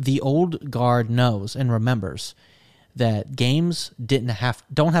 The old guard knows and remembers that games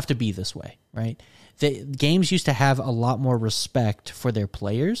don't have to be this way, right? The games used to have a lot more respect for their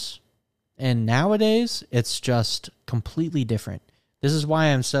players, and nowadays it's just completely different. This is why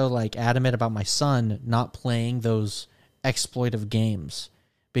I'm so adamant about my son not playing those exploitive games,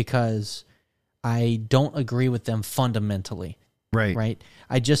 because I don't agree with them fundamentally. Right?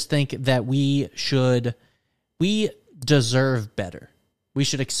 I just think that we deserve better. We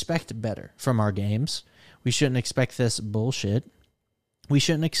should expect better from our games. We shouldn't expect this bullshit. We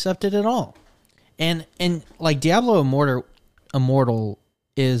shouldn't accept it at all. And Diablo Immortal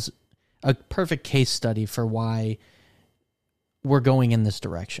is a perfect case study for why we're going in this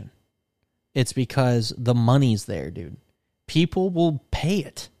direction. It's because the money's there, dude. People will pay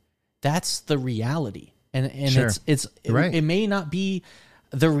it. That's the reality. And Sure. it's Right. it may not be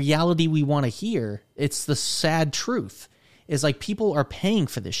the reality we want to hear. It's the sad truth. Is like people are paying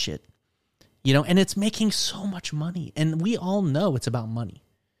for this shit. You know, and it's making so much money. And we all know it's about money,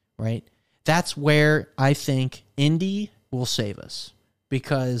 right? That's where I think indie will save us,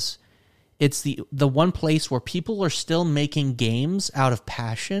 because it's the one place where people are still making games out of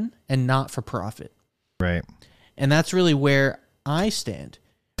passion and not for profit. Right. And that's really where I stand.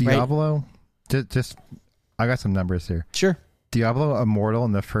 Right? Diablo, just I got some numbers here. Sure. Diablo Immortal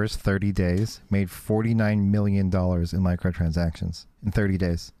in the first 30 days made $49 million in microtransactions in 30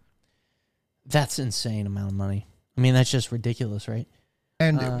 days. That's insane amount of money. I mean, that's just ridiculous, right?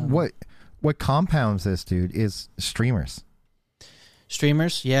 And what compounds this, dude, is streamers.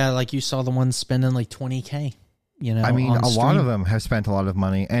 Streamers, yeah, like you saw the ones spending like $20K. You know, I mean, on a lot stream. of them have spent a lot of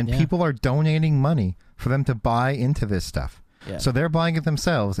money, and Yeah. people are donating money for them to buy into this stuff. Yeah. So they're buying it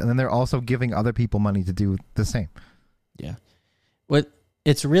themselves, and then they're also giving other people money to do the same. Yeah.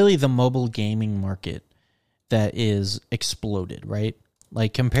 It's really the mobile gaming market that is exploded, right?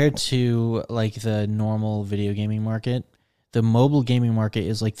 Like compared to like the normal video gaming market, the mobile gaming market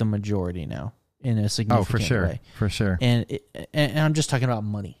is like the majority now in a significant Oh, for sure. way. For sure. And I'm just talking about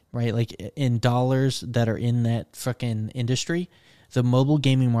money, right? Like in dollars that are in that fucking industry, the mobile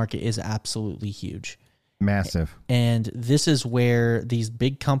gaming market is absolutely huge. Massive. And this is where these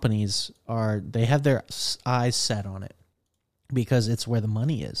big companies they have their eyes set on it because it's where the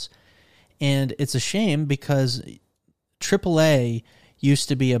money is. And it's a shame because AAA used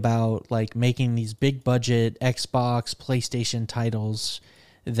to be about like making these big budget Xbox, PlayStation titles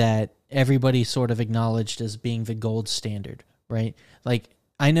that everybody sort of acknowledged as being the gold standard, right? Like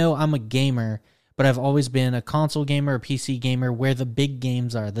I know I'm a gamer, but I've always been a console gamer, a PC gamer, where the big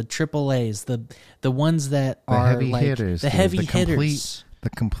games are, the AAAs, the ones that The are heavy like hitters. the dude. heavy The hitters. The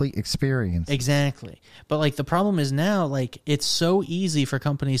complete experience. Exactly. But like the problem is now, like it's so easy for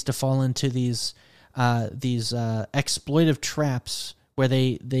companies to fall into these exploitive traps where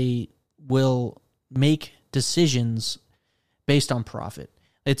they will make decisions based on profit.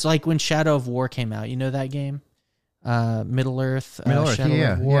 It's like when Shadow of War came out. You know that game, Middle Earth. Shadow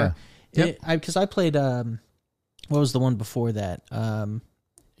yeah, of War. yeah. Yep. Because I played. What was the one before that?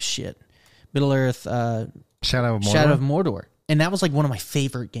 Middle Earth. Shadow of Mordor. Shadow of Mordor. And that was like one of my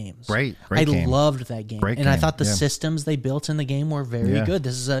favorite games. Great I game. loved that game. Great and I game, thought the yeah. systems they built in the game were very Yeah. good.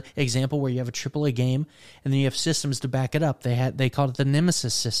 This is an example where you have a AAA game and then you have systems to back it up. They called it the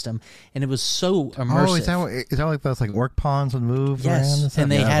Nemesis system, and it was so immersive. Oh, is that like those like orc pawns would move around? Yes, And, stuff?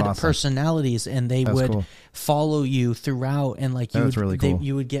 and they Yeah, that's had awesome. personalities, and they That was would cool. follow you throughout, and like you That was really cool.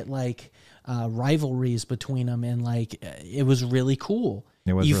 you would get like rivalries between them, and like it was really cool.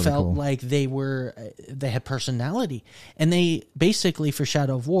 It was you really felt cool. like they had personality, and they basically for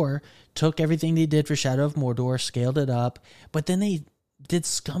Shadow of War took everything they did for Shadow of Mordor, scaled it up, but then they did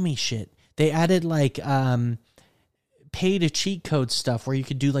scummy shit. They added like pay to cheat code stuff where you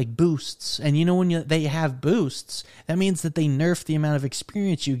could do like boosts, and you know when they have boosts, that means that they nerf the amount of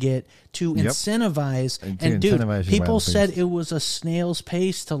experience you get to Yep. incentivize. To And dude, incentivize you to buy people the said boost. it was a snail's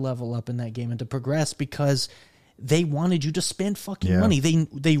pace to level up in that game and to progress because they wanted you to spend fucking Yeah. money.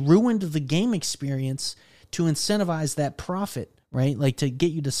 They ruined the game experience to incentivize that profit, right? Like to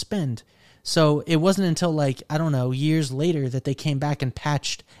get you to spend. So it wasn't until like, I don't know, years later that they came back and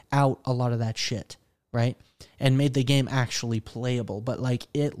patched out a lot of that shit, right? And made the game actually playable. But like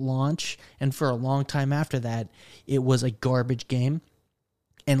it launched, and for a long time after that, it was a garbage game.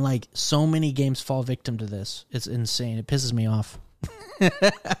 And like so many games fall victim to this. It's insane. It pisses me off.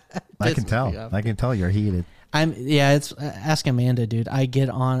 I can tell. I can tell you're heated. It's ask Amanda, dude. I get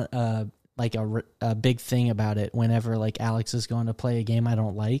on like a big thing about it whenever like Alex is going to play a game I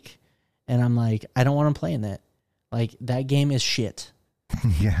don't like, and I'm like, I don't want him playing that. Like that game is shit.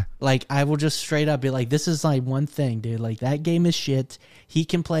 Yeah. Like I will just straight up be like, this is like one thing, dude. Like that game is shit. He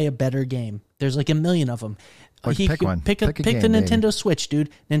can play a better game. There's like a million of them. Like, He pick could one. Pick Pick a the game, baby. Nintendo Switch, dude.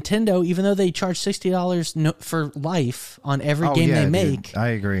 Nintendo, even though they charge $60 for life on every Oh, game yeah, they dude. make, I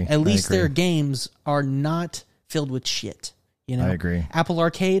agree. at least I agree. their games are not filled with shit. You know, I agree. Apple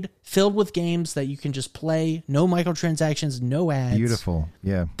Arcade filled with games that you can just play, no microtransactions, no ads. Beautiful.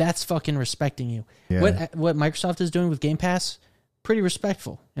 Yeah. That's fucking respecting you. Yeah. What Microsoft is doing with Game Pass, pretty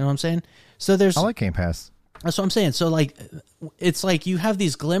respectful. You know what I'm saying? So there's I like Game Pass. that's what I'm saying. So like, it's like you have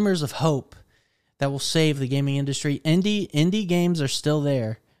these glimmers of hope that will save the gaming industry. Indie games are still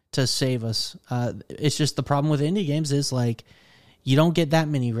there to save us. It's just the problem with indie games is like you don't get that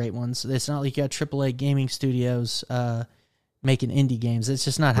many great ones. It's not like you got AAA gaming studios making indie games. It's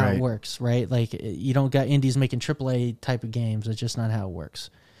just not how it works, right? Like you don't got indies making AAA type of games. It's just not how it works.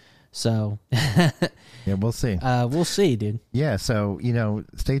 So yeah, we'll see. We'll see, dude. Yeah, so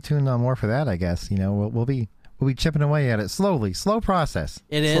stay tuned on more for that. I guess we'll be chipping away at it slowly, slow process.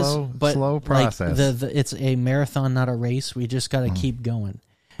 It is, but slow process. Like it's a marathon, not a race. We just got to keep going.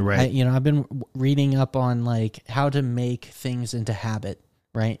 Right. I've been reading up on like how to make things into habit,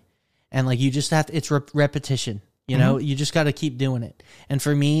 right? And like you just have to, it's repetition. You just got to keep doing it. And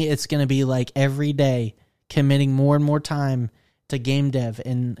for me, it's going to be like every day committing more and more time to game dev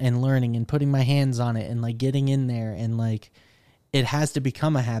and learning and putting my hands on it and like getting in there, and like it has to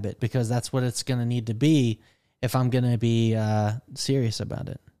become a habit because that's what it's going to need to be if I'm going to be serious about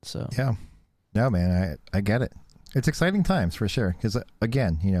it. So yeah, no, man, I get it. It's exciting times for sure. Because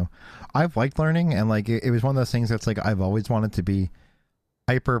again, I've liked learning, and like it was one of those things that's like I've always wanted to be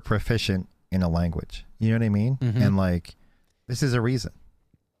hyper proficient in a language. You know what I mean? Mm-hmm. And like this is a reason.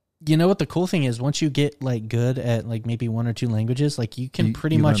 You know what the cool thing is? Once you get like good at like maybe one or two languages, like you can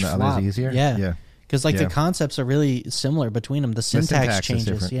pretty much learn the flop. Others easier. Yeah. Because like the concepts are really similar between them. The syntax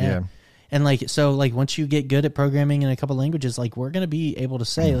changes. Yeah. And like, so like once you get good at programming in a couple languages, like we're going to be able to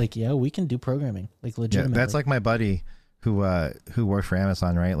say like, yeah, we can do programming like legitimately. Yeah, that's like my buddy who worked for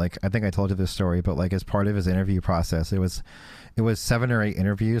Amazon, right? Like I think I told you this story, but like as part of his interview process, it was 7 or 8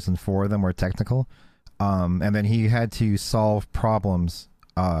 interviews and 4 of them were technical. And then he had to solve problems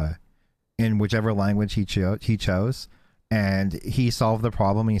in whichever language he chose. And he solved the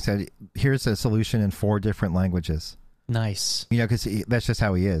problem and he said, here's a solution in 4 different languages. Nice. Because that's just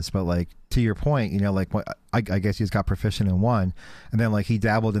how he is. But like to your point, like I guess he's got proficient in one, and then like he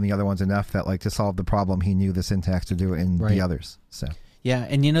dabbled in the other ones enough that like to solve the problem, he knew the syntax to do it in the others. So yeah,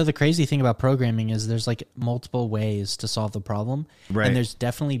 and the crazy thing about programming is there's like multiple ways to solve the problem, and there's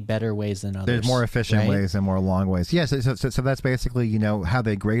definitely better ways than others. There's more efficient ways and more long ways. Yes, so that's basically how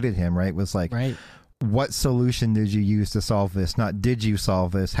they graded him. Right, was like what solution did you use to solve this? Not did you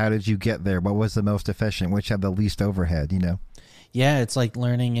solve this? How did you get there? What was the most efficient? Which had the least overhead? Yeah, it's like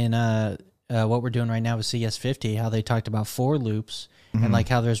learning in what we're doing right now with CS50, how they talked about for loops and like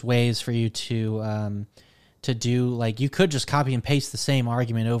how there's ways for you to do, like you could just copy and paste the same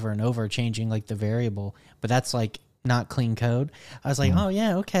argument over and over, changing like the variable, but that's like not clean code. I was like, oh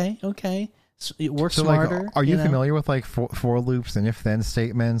yeah, okay. So it works smarter. Like, are you familiar with like for loops and if then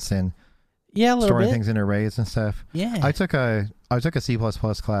statements and storing things in arrays and stuff? Yeah. I took a C++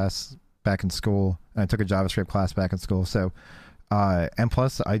 class back in school, and I took a JavaScript class back in school. So, and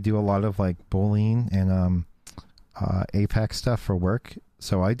plus I do a lot of like Boolean and Apex stuff for work.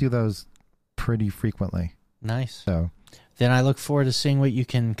 So I do those pretty frequently. Nice. So then I look forward to seeing what you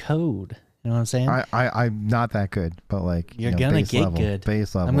can code. You know what I'm saying? I'm not that good, but like you're gonna get good.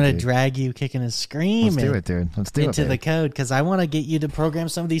 Base level. I'm gonna drag you kicking and screaming. Let's do it, dude. Let's do it into the code because I want to get you to program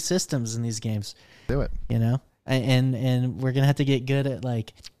some of these systems in these games. Do it. And we're gonna have to get good at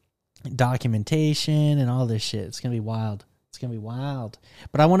like documentation and all this shit. It's gonna be wild. It's gonna be wild.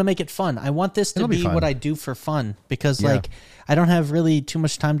 But I want to make it fun. I want this to be what I do for fun because like I don't have really too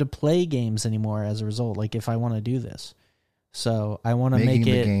much time to play games anymore. As a result, like if I want to do this. So I want to make it.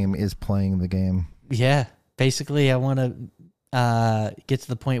 Making the game is playing the game. Yeah. Basically, I want to get to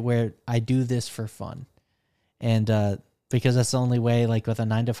the point where I do this for fun. And because that's the only way, like with a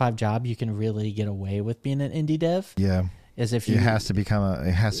 9-to-5 job, you can really get away with being an indie dev. Yeah. As if it has to become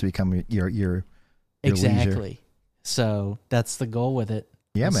your exactly. leisure. So that's the goal with it.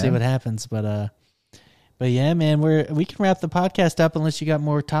 Yeah, we'll man. see what happens. But yeah, man, we can wrap the podcast up unless you got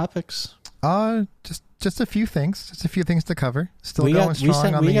more topics. Just a few things. Just a few things to cover. Still going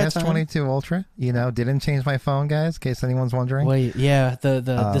strong on the S22 Ultra. Didn't change my phone, guys, in case anyone's wondering. Wait, yeah,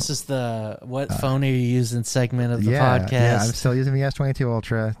 this is the what phone are you using segment of the podcast. Yeah, I'm still using the S22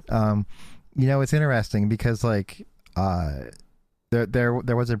 Ultra. It's interesting because like there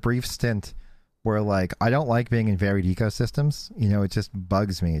was a brief stint where like I don't like being in varied ecosystems. It just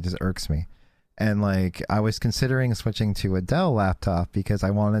bugs me. It just irks me. And like I was considering switching to a Dell laptop because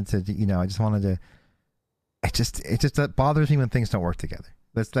I wanted to, I just wanted to. It just that bothers me when things don't work together.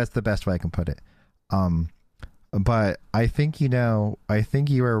 That's the best way I can put it. But I think you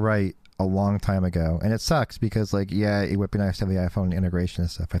were right a long time ago, and it sucks because like it would be nice to have the iPhone integration and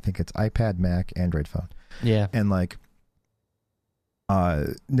stuff. I think it's iPad, Mac, Android phone. Yeah, and like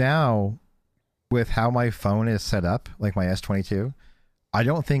now with how my phone is set up, like my S22, I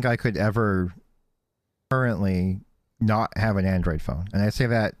don't think I could ever currently not have an Android phone. And I say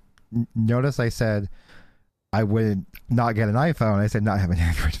that. Notice I said I would not get an iPhone. I said not have an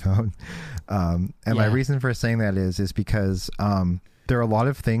Android phone. And my reason for saying that is because there are a lot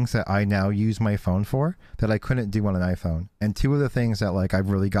of things that I now use my phone for that I couldn't do on an iPhone. And two of the things that like I've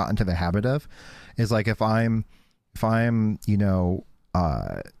really gotten to the habit of is like if I'm you know,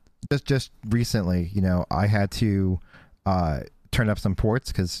 just recently, you know, I had to turn up some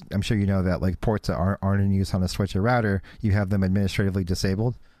ports because I'm sure you know that like ports that aren't in use on a switch or router, you have them administratively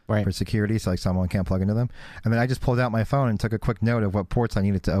disabled. Right. For security, so like someone can't plug into them. And then I just pulled out my phone and took a quick note of what ports I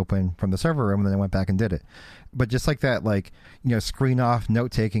needed to open from the server room, and then I went back and did it. But just like that, like, you know, screen off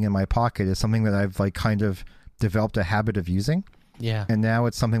note taking in my pocket is something that I've like kind of developed a habit of using. Yeah. And now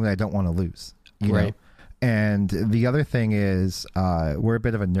it's something that I don't want to lose. You know? And the other thing is, we're a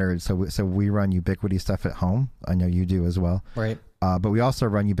bit of a nerd, so we run Ubiquiti stuff at home. I know you do as well. Right. But we also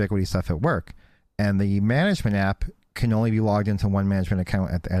run Ubiquiti stuff at work, and the management app can only be logged into one management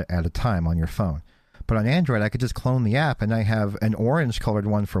account at a time on your phone. But on Android, I could just clone the app, and I have an orange colored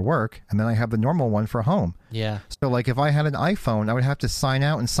one for work, and then I have the normal one for home. Yeah. So like if I had an iPhone, I would have to sign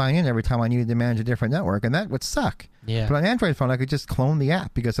out and sign in every time I needed to manage a different network, and that would suck. Yeah. But on Android phone, I could just clone the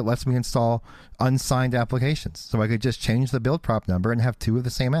app because it lets me install unsigned applications. So I could just change the build prop number and have two of the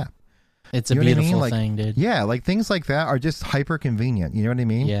same app. It's a beautiful Like, thing, dude. Yeah, like things like that are just hyper convenient. You know what I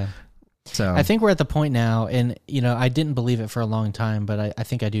mean? Yeah. So I think we're at the point now, and you know, I didn't believe it for a long time, but I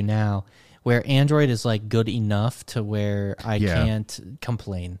think I do now, where Android is like good enough to where I can't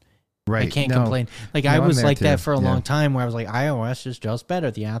complain. Right. I can't complain. Like I was like that for a long time, where I was like, iOS is just better.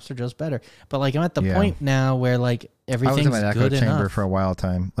 The apps are just better. But like I'm at the point now where like everything's good enough. I was in my echo chamber for a while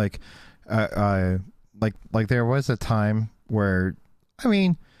time. Like, like there was a time where, I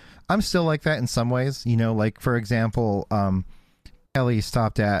mean, I'm still like that in some ways. You know, like for example, Kelly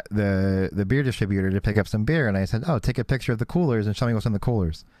stopped at the beer distributor to pick up some beer, and I said, "Oh, take a picture of the coolers and show me what's in the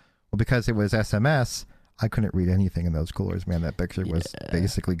coolers." Well, because it was SMS, I couldn't read anything in those coolers. Man, that picture was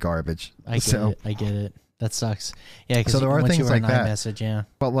basically garbage. I get it. That sucks. Yeah, because so there are things like that. iMessage, yeah.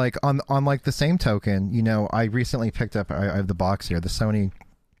 But like on like the same token, you know, I recently picked up. I have the box here, the Sony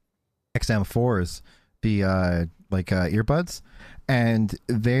XM4s, the earbuds, and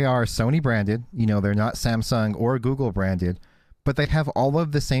they are Sony branded. You know, they're not Samsung or Google branded. But they have all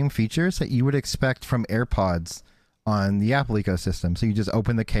of the same features that you would expect from AirPods on the Apple ecosystem. So you just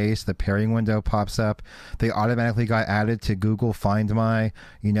open the case, the pairing window pops up. They automatically got added to Google Find My.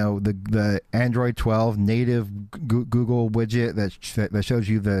 You know, the Android 12 native Google widget that shows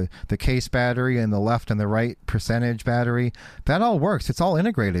you the case battery and the left and the right percentage battery. That all works. It's all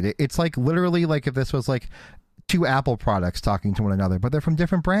integrated. It's like literally like if this was like two Apple products talking to one another, but they're from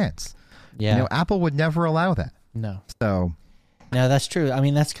different brands. Yeah. You know, Apple would never allow that. No. So... No, that's true. I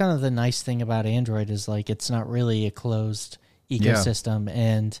mean, that's kind of the nice thing about Android is like it's not really a closed ecosystem. Yeah.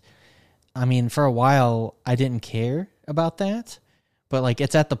 And I mean, for a while, I didn't care about that. But like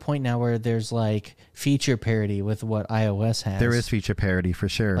it's at the point now where there's like feature parity with what iOS has. There is feature parity for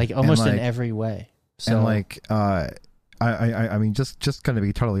sure. Like almost in every way. So and like I mean just going to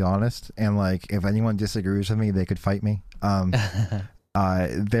be totally honest, and like if anyone disagrees with me, they could fight me.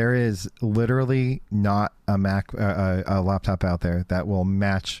 There is literally not a a laptop out there that will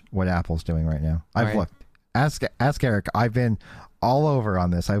match what Apple's doing right now. I've looked. Ask Eric. I've been all over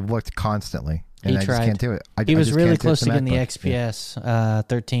on this. I've looked constantly, and I just can't do it. He was really close to getting the XPS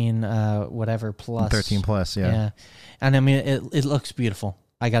 13 whatever plus. 13 plus, yeah. And I mean, it looks beautiful.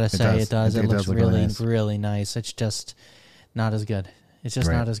 I gotta say, it does. It looks really, really nice. It's just not as good. It's just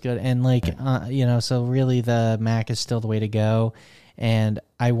not as good. And like, you know, so really the Mac is still the way to go. And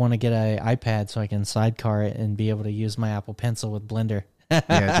I want to get an iPad so I can sidecar it and be able to use my Apple Pencil with Blender.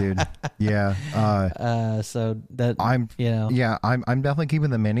 Yeah, dude. Yeah. So that I'm definitely keeping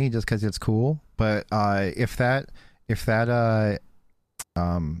the mini just because it's cool. But if that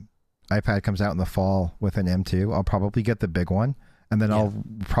iPad comes out in the fall with an M2, I'll probably get the big one. And then I'll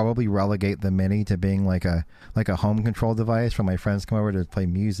probably relegate the mini to being like a home control device for my friends come over to play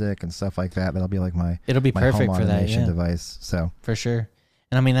music and stuff like that. That'll be like it'll be perfect home for that device. So for sure.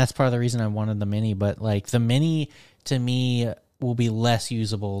 And I mean that's part of the reason I wanted the mini. But like the mini to me will be less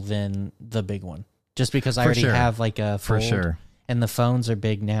usable than the big one, just because I already have like a fold. For sure. And the phones are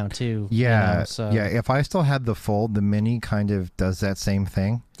big now too. Yeah, you know, so. Yeah. If I still had the fold, the mini kind of does that same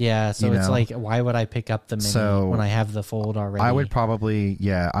thing. Yeah, so it's like, why would I pick up the mini when I have the fold already? I'd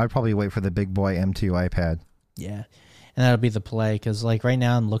probably wait for the big boy M2 iPad. Yeah, and that'll be the play because like right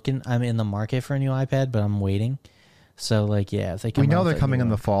now I'm in the market for a new iPad, but I'm waiting. So like if they come, we know they're coming in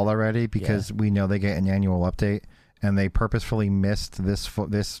the fall already because we know they get an annual update, and they purposefully missed this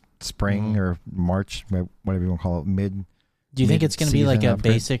spring or March, whatever you want to call it, mid. Do you think it's going to be like a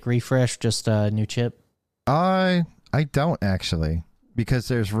basic refresh, just a new chip? I don't actually, because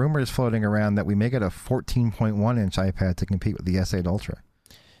there's rumors floating around that we may get a 14.1 inch iPad to compete with the S8 Ultra.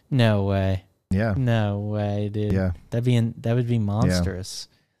 No way. Yeah. No way, dude. Yeah. That would be monstrous.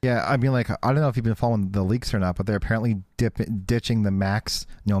 Yeah, I mean, like, I don't know if you've been following the leaks or not, but they're apparently ditching the Max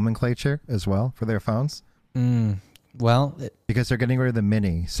nomenclature as well for their phones. Well, because they're getting rid of the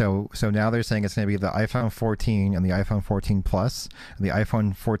Mini. So now they're saying it's going to be the iPhone 14 and the iPhone 14 Plus, and the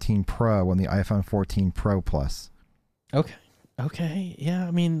iPhone 14 Pro and the iPhone 14 Pro Plus. Okay. Yeah,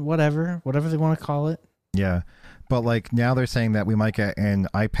 I mean, whatever they want to call it. Yeah. But like now they're saying that we might get an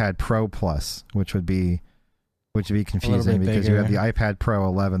iPad Pro Plus, which would be confusing because you have the iPad Pro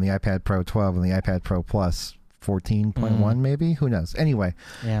 11, the iPad Pro 12, and the iPad Pro Plus 14.1 maybe. Who knows? Anyway,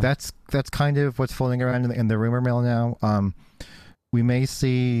 that's kind of what's floating around in the rumor mill now. We may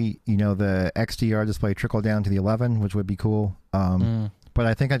see the XDR display trickle down to the 11, which would be cool. But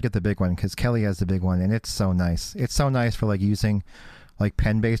I think I'd get the big one because Kelly has the big one, and it's so nice. It's so nice for like using like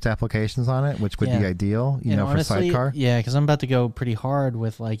pen-based applications on it, which would be ideal, honestly, for Sidecar. Yeah, because I'm about to go pretty hard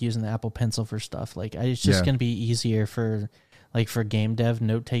with like using the Apple Pencil for stuff. Like, it's just going to be easier for game dev,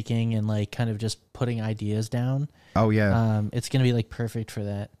 note taking, and like kind of just putting ideas down. Oh yeah, it's going to be like perfect for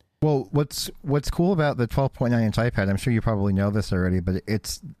that. Well, what's cool about the 12.9 inch iPad? I'm sure you probably know this already, but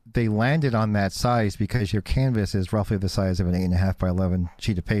they landed on that size because your canvas is roughly the size of an 8.5 by 11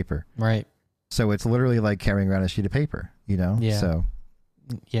 sheet of paper. Right. So it's literally like carrying around a sheet of paper. Yeah. So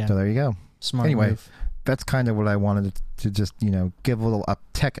there you go. Smart anyway, move. That's kind of what I wanted to just give a little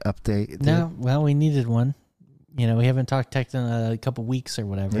tech update. No, well, we needed one. We haven't talked tech in a couple weeks or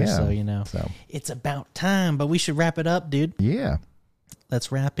whatever. Yeah, so it's about time. But we should wrap it up, dude. Yeah. Let's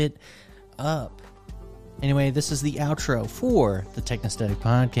wrap it up. Anyway, this is the outro for the Technosthetic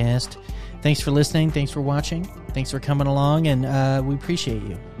Podcast. Thanks for listening. Thanks for watching. Thanks for coming along, and we appreciate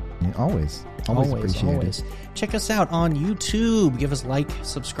you. Yeah, always appreciate it. Check us out on YouTube. Give us like,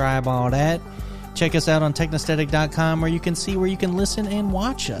 subscribe, all that. Check us out on technosthetic.com where you can see where you can listen and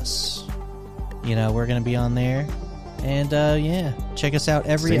watch us. We're going to be on there. And check us out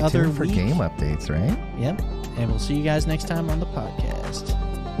every other week for game updates, right? Yep. And we'll see you guys next time on the podcast.